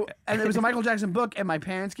 So, and it was a Michael Jackson book, and my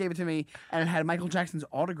parents gave it to me, and it had Michael Jackson's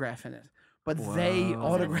autograph in it. But they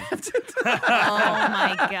autographed it. Oh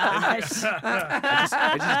my gosh.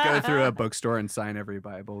 I just go through a bookstore and sign every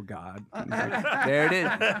Bible. God, there it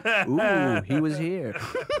is. Ooh, he was here.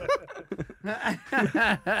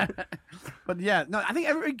 But yeah, no, I think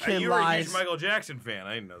every kid You were a lies. huge Michael Jackson fan.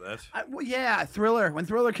 I didn't know that. Well, yeah, Thriller. When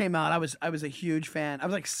Thriller came out, I was a huge fan. I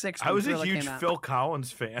was like 6. When I was a Thriller huge came out. Phil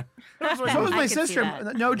Collins fan. So was I my could see sister.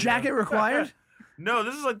 that. No jacket required. No,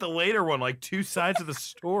 this is like the later one, like two sides of the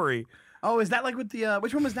story. Oh, is that like with the?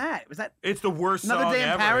 Which one was that? Was that? It's the worst Another song Day in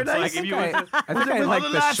ever. Paradise? It's like if you I think I All like the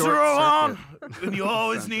the lights short are on, circuit. and you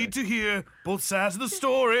always need to hear both sides of the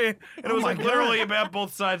story. And it was my like God. literally about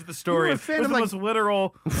both sides of the story. You were a It fan was of, the like- most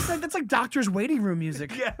literal. That's like Doctor's waiting room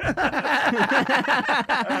music. Yeah.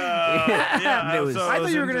 It was- I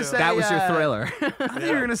thought you were gonna say That was your Thriller. I thought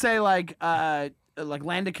you were gonna say like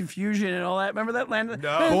Land of Confusion and all that. Remember that Land?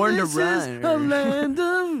 No. Born to This is Run. a land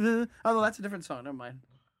of. Oh, no, that's a different song. Never mind.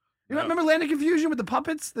 You No. remember Land of Confusion with the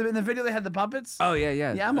puppets? In the video, they had the puppets. Oh yeah.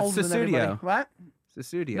 Yeah, I'm older than everybody. What?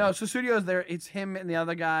 Studio. No, so Studio's there. It's him and the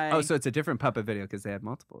other guy. Oh, so it's a different puppet video because they have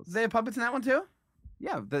multiples. they have puppets in that one too?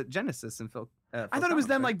 Yeah, the Genesis and Phil. I thought it was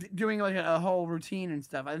them like doing like a whole routine and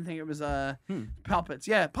stuff. I didn't think it was puppets.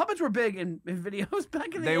 Yeah, puppets were big in videos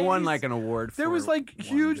back in the 80s. They won like an award. There for was like one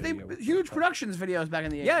huge video with huge the productions videos back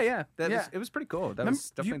in the 80s. Yeah. Yeah. It was pretty cool. That Remember-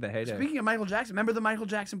 was definitely the heyday. Speaking of Michael Jackson, remember the Michael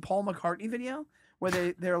Jackson Paul McCartney video where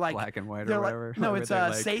they're like Black and white or they're like whatever. no, Where it's they're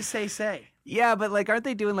like- say. Yeah, but like, aren't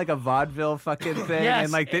they doing like a vaudeville fucking thing? Yes.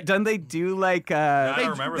 And like, don't they do like? I They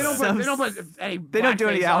don't remember they don't that. put they don't put any They don't do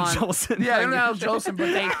any blackface Al on. Jolson. Yeah, they don't do Al Jolson,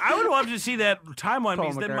 but they. I would love to see that timeline Paul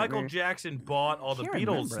because then Michael McCartney. Jackson bought all the Can't Beatles.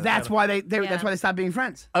 remember that. That's why they Yeah. that's why they stopped being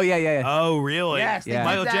friends. Oh yeah. Oh, really? Yes, they Yeah. did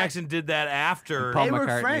Michael that. Jackson did that after. Paul They were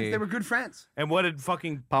McCartney. friends. They were good friends. And what did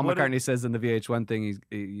fucking Paul what did- McCartney says in the VH1 thing,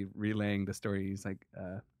 he's relaying the story. He's like,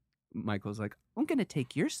 Michael's like, I'm gonna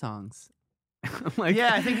take your songs. I'm like,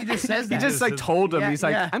 Yeah, I think he just says he that. just like told him. Yeah, He's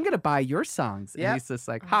like, yeah. I'm gonna buy your songs. Yeah. And he's just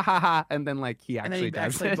like, ha ha ha. And then like he and then actually he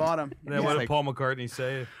does actually it. bought him. Then Yeah. what did Like- Paul McCartney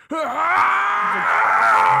say?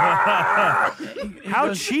 He How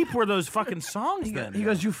goes- cheap were those fucking songs He, then? he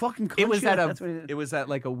goes, you fucking. It was cunt." at That's what he a, did. it was at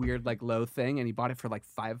like a weird like low thing, and he bought it for like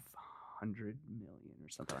 500 million or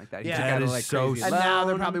something like that. He Yeah. took That out a, is like so crazy And loan. now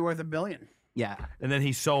they're probably worth $1 billion. Yeah. And then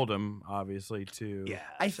he sold him, obviously, to. Yeah.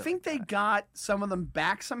 I think they got some of them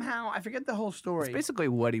back somehow. I forget the whole It's story. basically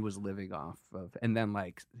what he was living off of, and then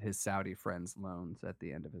like his Saudi friends' loans at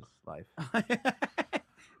the end of his life.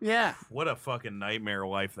 Yeah. What a fucking nightmare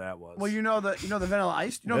life that was. Well, you know the Vanilla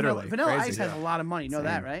Ice. You know Literally, Vanilla crazy, Ice has yeah. a lot of money. You know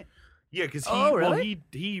that, Insane. right? yeah, because he, Oh, well, really?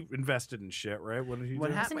 he invested in shit, right? What did he What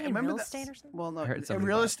do? happened? Wasn't he in Remember real that- estate or something? Well, no, I heard in something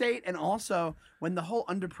real about it. estate, and also when the whole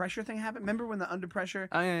Under Pressure thing happened. Remember when the Under Pressure?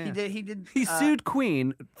 Oh yeah. He did. He did. He sued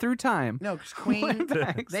Queen through time. No, because Queen.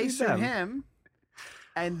 Back, They sued sued them. him,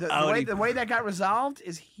 and the, Oh, the and way he- the way that got resolved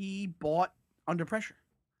is he bought Under Pressure.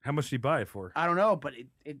 How much did he buy it for? I don't know, but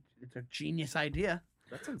it's a genius idea.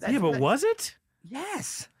 That's That's yeah, but that- was it?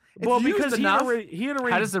 Yes. Well, It's used because he enough. had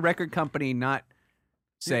already. How does the record company not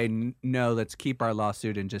say no? Let's keep our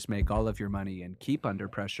lawsuit and just make all of your money and keep Under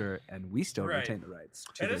Pressure, and we still Right. retain the rights.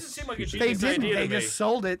 To It doesn't this seem like a future They genius business. didn't. idea They to just me.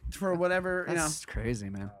 sold it for whatever. That's crazy,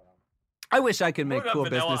 man. I wish I could make Look up cool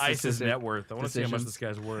Vanilla business Ice's decisions. net worth. I want to see how much decisions. this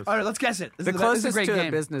guy's worth. All right, let's guess it. This The is this is closest a great to game.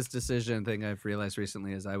 a business decision thing I've realized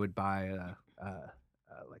recently is I would buy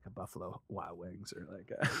like a Buffalo Wild Wings or like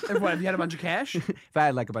What, if you had a bunch of cash? if I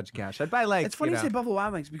had like a bunch of cash, I'd buy like. It's funny you know, say Buffalo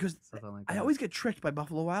Wild Wings because something like I that. always get tricked by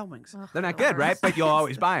Buffalo Wild Wings. Ugh, They're not the good, right? worst. But you'll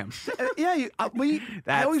always buy them. Yeah, I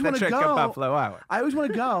That's always the want to trick go. of Buffalo Wild Wings. I always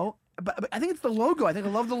want to go, but I think it's the logo. I think I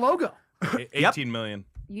love the logo. 18 million.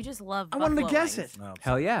 You just love. I wanted to buffalo guess wings. it. No.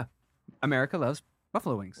 Hell yeah, America loves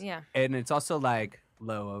buffalo wings. Yeah. And it's also like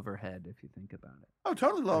low overhead if you think about it. Oh,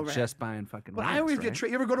 totally low overhead. Just buying fucking But wings, I always right? get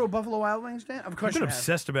tricked. You ever go to a Buffalo Wild Wings stand? Of I've course been you have.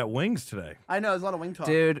 obsessed about wings today. I know there's a lot of wing talk.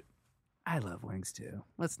 Dude, I love wings too.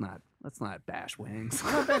 Let's not bash wings.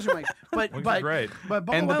 I'm not bashing wings, but Wings are great. but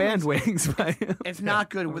Buffalo And the Wild band Wings, wings. by- it's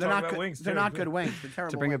not good. We're They're talking not about good. wings, They're too. not good wings. They're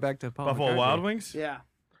terrible. to bring it wings. back to Paul Buffalo McCartney. Wild Wings? Yeah,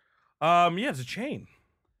 Yeah, it's a chain.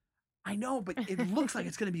 I know, but it looks like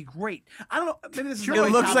it's gonna be great. I don't know. Maybe this is It not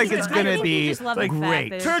looks my like top it's ten. gonna I think be you just love like the fact great.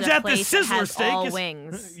 that Turns it's a out the place that Sizzler has steak all is-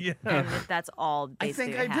 wings. Yeah. And that's all I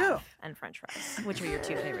basically think I have, do. and French fries, which are your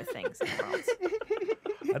two favorite things in the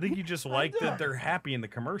world. think you just like that they're happy in the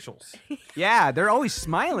commercials. Yeah, they're always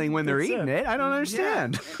smiling when they're That's eating it. I don't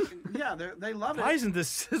understand. Yeah, they love it. Why isn't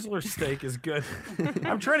this Sizzler steak as good?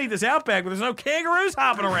 I'm trying to eat this Outback, but there's no kangaroos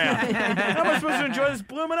hopping around. How am I supposed to enjoy this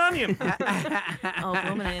bloomin' onion? Oh,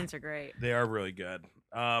 blooming onions are great. They are really good.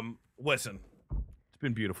 Listen, it's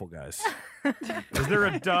been beautiful, guys. Is there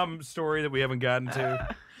a dumb story that we haven't gotten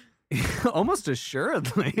to? Almost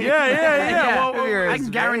assuredly. Yeah. You're I as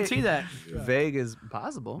can guarantee that. vague as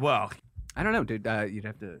possible. Well, I don't know, dude. You'd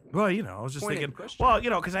have to. I was just Pointed thinking. question. Well,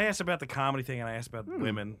 because I asked about the comedy thing and I asked about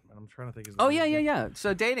women, and I'm trying to think. Oh yeah.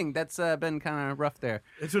 So dating, that's been kind of rough there.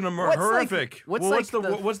 It's an What's horrific. what's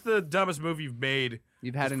What's the dumbest movie you've made?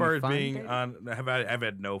 You've had as any far as fun being dating? on, I've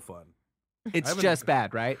had no fun. It's haven't- just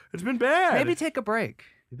bad, right? It's been bad. Maybe take a break.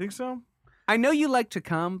 You think so? I know you like to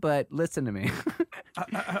come, but listen to me. I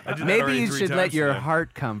did that Maybe already you 3 should let times your today.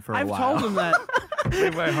 heart come for a I've while. told him that.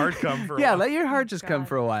 Let my heart come for a Yeah, while. let your heart just come God.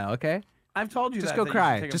 for a while, okay? I've told you Just that. go that you should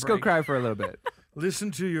cry. take a Just go break. cry for a little bit. Listen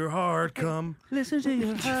to your heart come. Listen to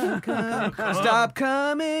your heart come. Stop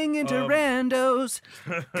coming into randos.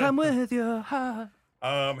 Come with your heart.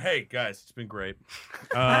 Hey guys, it's been great.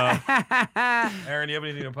 Aaron, you have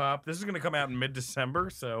anything to pop? This is going to come out in mid-December,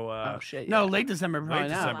 so Oh shit. No, late December probably Late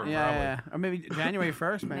now. December, Yeah. Or maybe January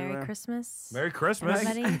 1st. Maybe. Merry Christmas. Merry Christmas.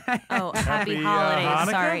 Everybody. Oh, happy Happy, holidays. Hanukkah?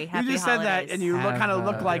 Sorry, You happy just holidays. said that, and you kind of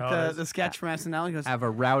look Have, like holidays. the sketch from SNL. He goes, Have a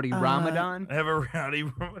rowdy Ramadan. I have a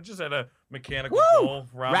rowdy. I just had a mechanical Woo! bull.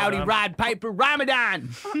 Rowdy Rod Piper Ramadan.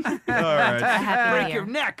 All right. Happy Break New your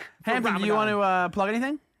Year. neck. for Hampton, do you want Ramadan. to plug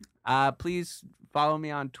anything? Please follow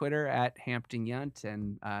me on Twitter at Hampton Yount,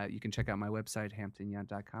 and you can check out my website,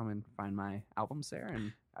 hamptonyount.com, and find my albums there.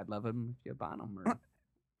 And I'd love them if you bought them or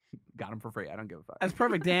got them for free. I don't give a fuck. That's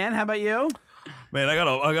perfect. Dan, how about you? Man, I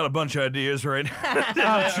got a bunch of ideas right now.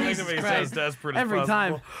 I make Jesus me sound Christ. as desperate as Every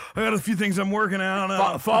possible. time. I got a few things I'm working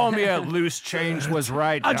on. Follow me at Loose Change Was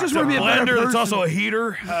Right. I just It's a want to be a better blender that's person. also a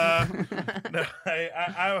heater. No,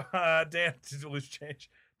 Dan, loose change.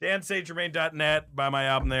 DanSaintGermain.net. Buy my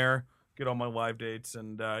album there. Get all my live dates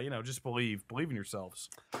and just believe in yourselves.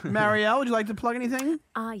 Marielle, would you like to plug anything?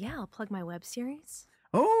 Yeah, I'll plug my web series,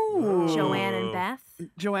 Oh, Joanne and Beth,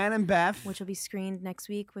 Joanne and Beth. which will be screened next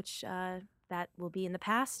week, which that will be in the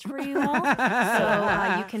past for you all.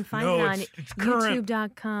 So you can find No, it on it's current.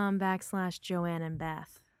 youtube.com/Joanne and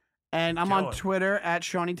Beth. And I'm Tell on it. Twitter at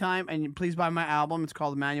ShoneyTime, and please buy my album. It's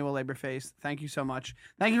called Manual Labor Face. Thank you so much.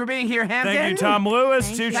 Thank you for being here, Hampton. Thank you, Tom Lewis.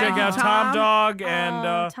 Thank To you. check out Tom. Tom Dog and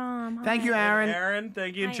Oh, Tom. Thank you, hi. Aaron. Aaron.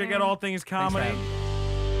 Thank you. And Hi, check out Aaron. All Things Comedy. Thanks,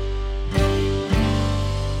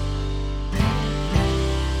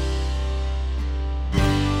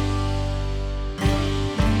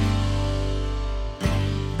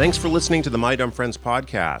 Thanks for listening to the My Dumb Friends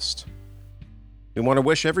podcast. We want to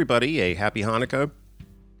wish everybody a happy Hanukkah,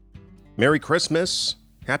 Merry Christmas,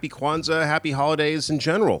 Happy Kwanzaa, Happy Holidays in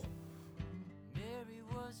general.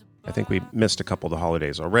 I think we missed a couple of the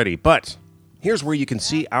holidays already, but here's where you can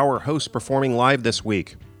see our hosts performing live this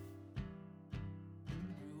week.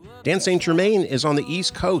 Dan St. Germain is on the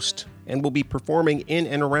East Coast and will be performing in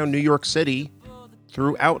and around New York City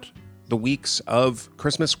throughout the weeks of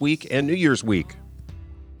Christmas week and New Year's week.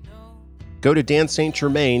 Go to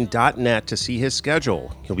danstgermain.net to see his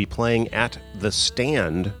schedule. He'll be playing at The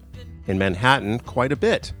Stand in Manhattan quite a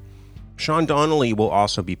bit. Sean Donnelly will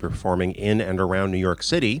also be performing in and around New York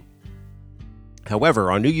City. However,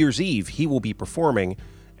 on New Year's Eve, he will be performing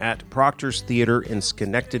at Proctor's Theater in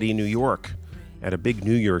Schenectady, New York, at a big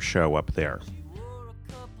New Year's show up there.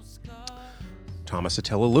 Thomas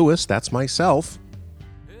Attila Lewis, that's myself.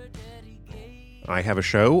 I have a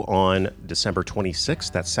show on December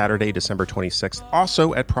 26th, that's Saturday, December 26th,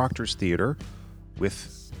 also at Proctor's Theater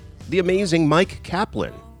with the amazing Mike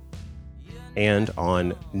Kaplan. And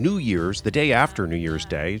on New Year's, the day after New Year's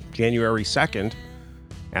Day, January 2nd,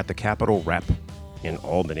 at the Capitol Rep in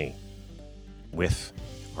Albany with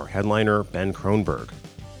our headliner, Ben Kronberg.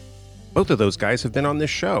 Both of those guys have been on this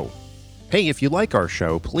show. Hey, if you like our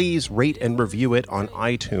show, please rate and review it on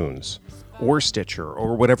iTunes or Stitcher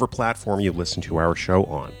or whatever platform you listen to our show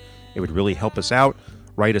on. It would really help us out.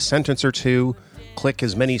 Write a sentence or two, click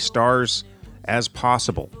as many stars as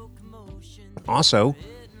possible. Also,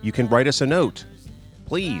 you can write us a note.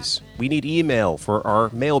 Please, we need email for our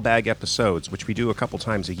mailbag episodes, which we do a couple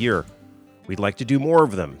times a year. We'd like to do more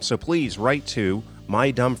of them, so please write to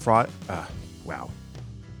wow.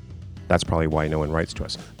 That's probably why no one writes to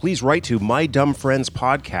us. Please write to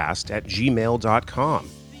mydumbfriendspodcast@gmail.com.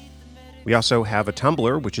 We also have a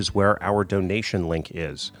Tumblr, which is where our donation link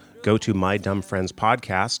is. Go to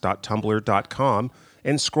mydumbfriendspodcast.tumblr.com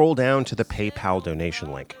and scroll down to the PayPal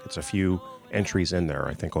donation link. It's a few entries in there.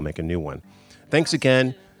 I think I'll make a new one. Thanks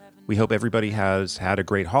again. We hope everybody has had a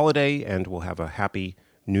great holiday and will have a happy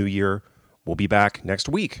new year. We'll be back next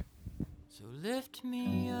week. So lift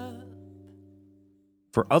me up.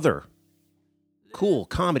 For other cool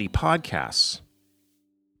comedy podcasts,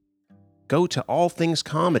 go to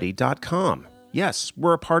allthingscomedy.com. Yes,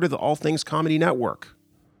 we're a part of the All Things Comedy Network.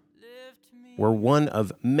 We're one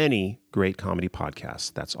of many great comedy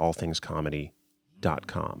podcasts. That's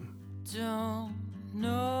allthingscomedy.com. Don't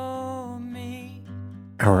know me.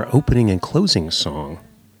 Our opening and closing song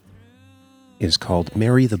is called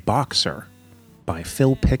Mary the Boxer by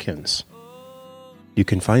Phil Pickens. You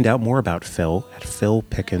can find out more about Phil at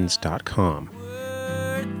philpickens.com.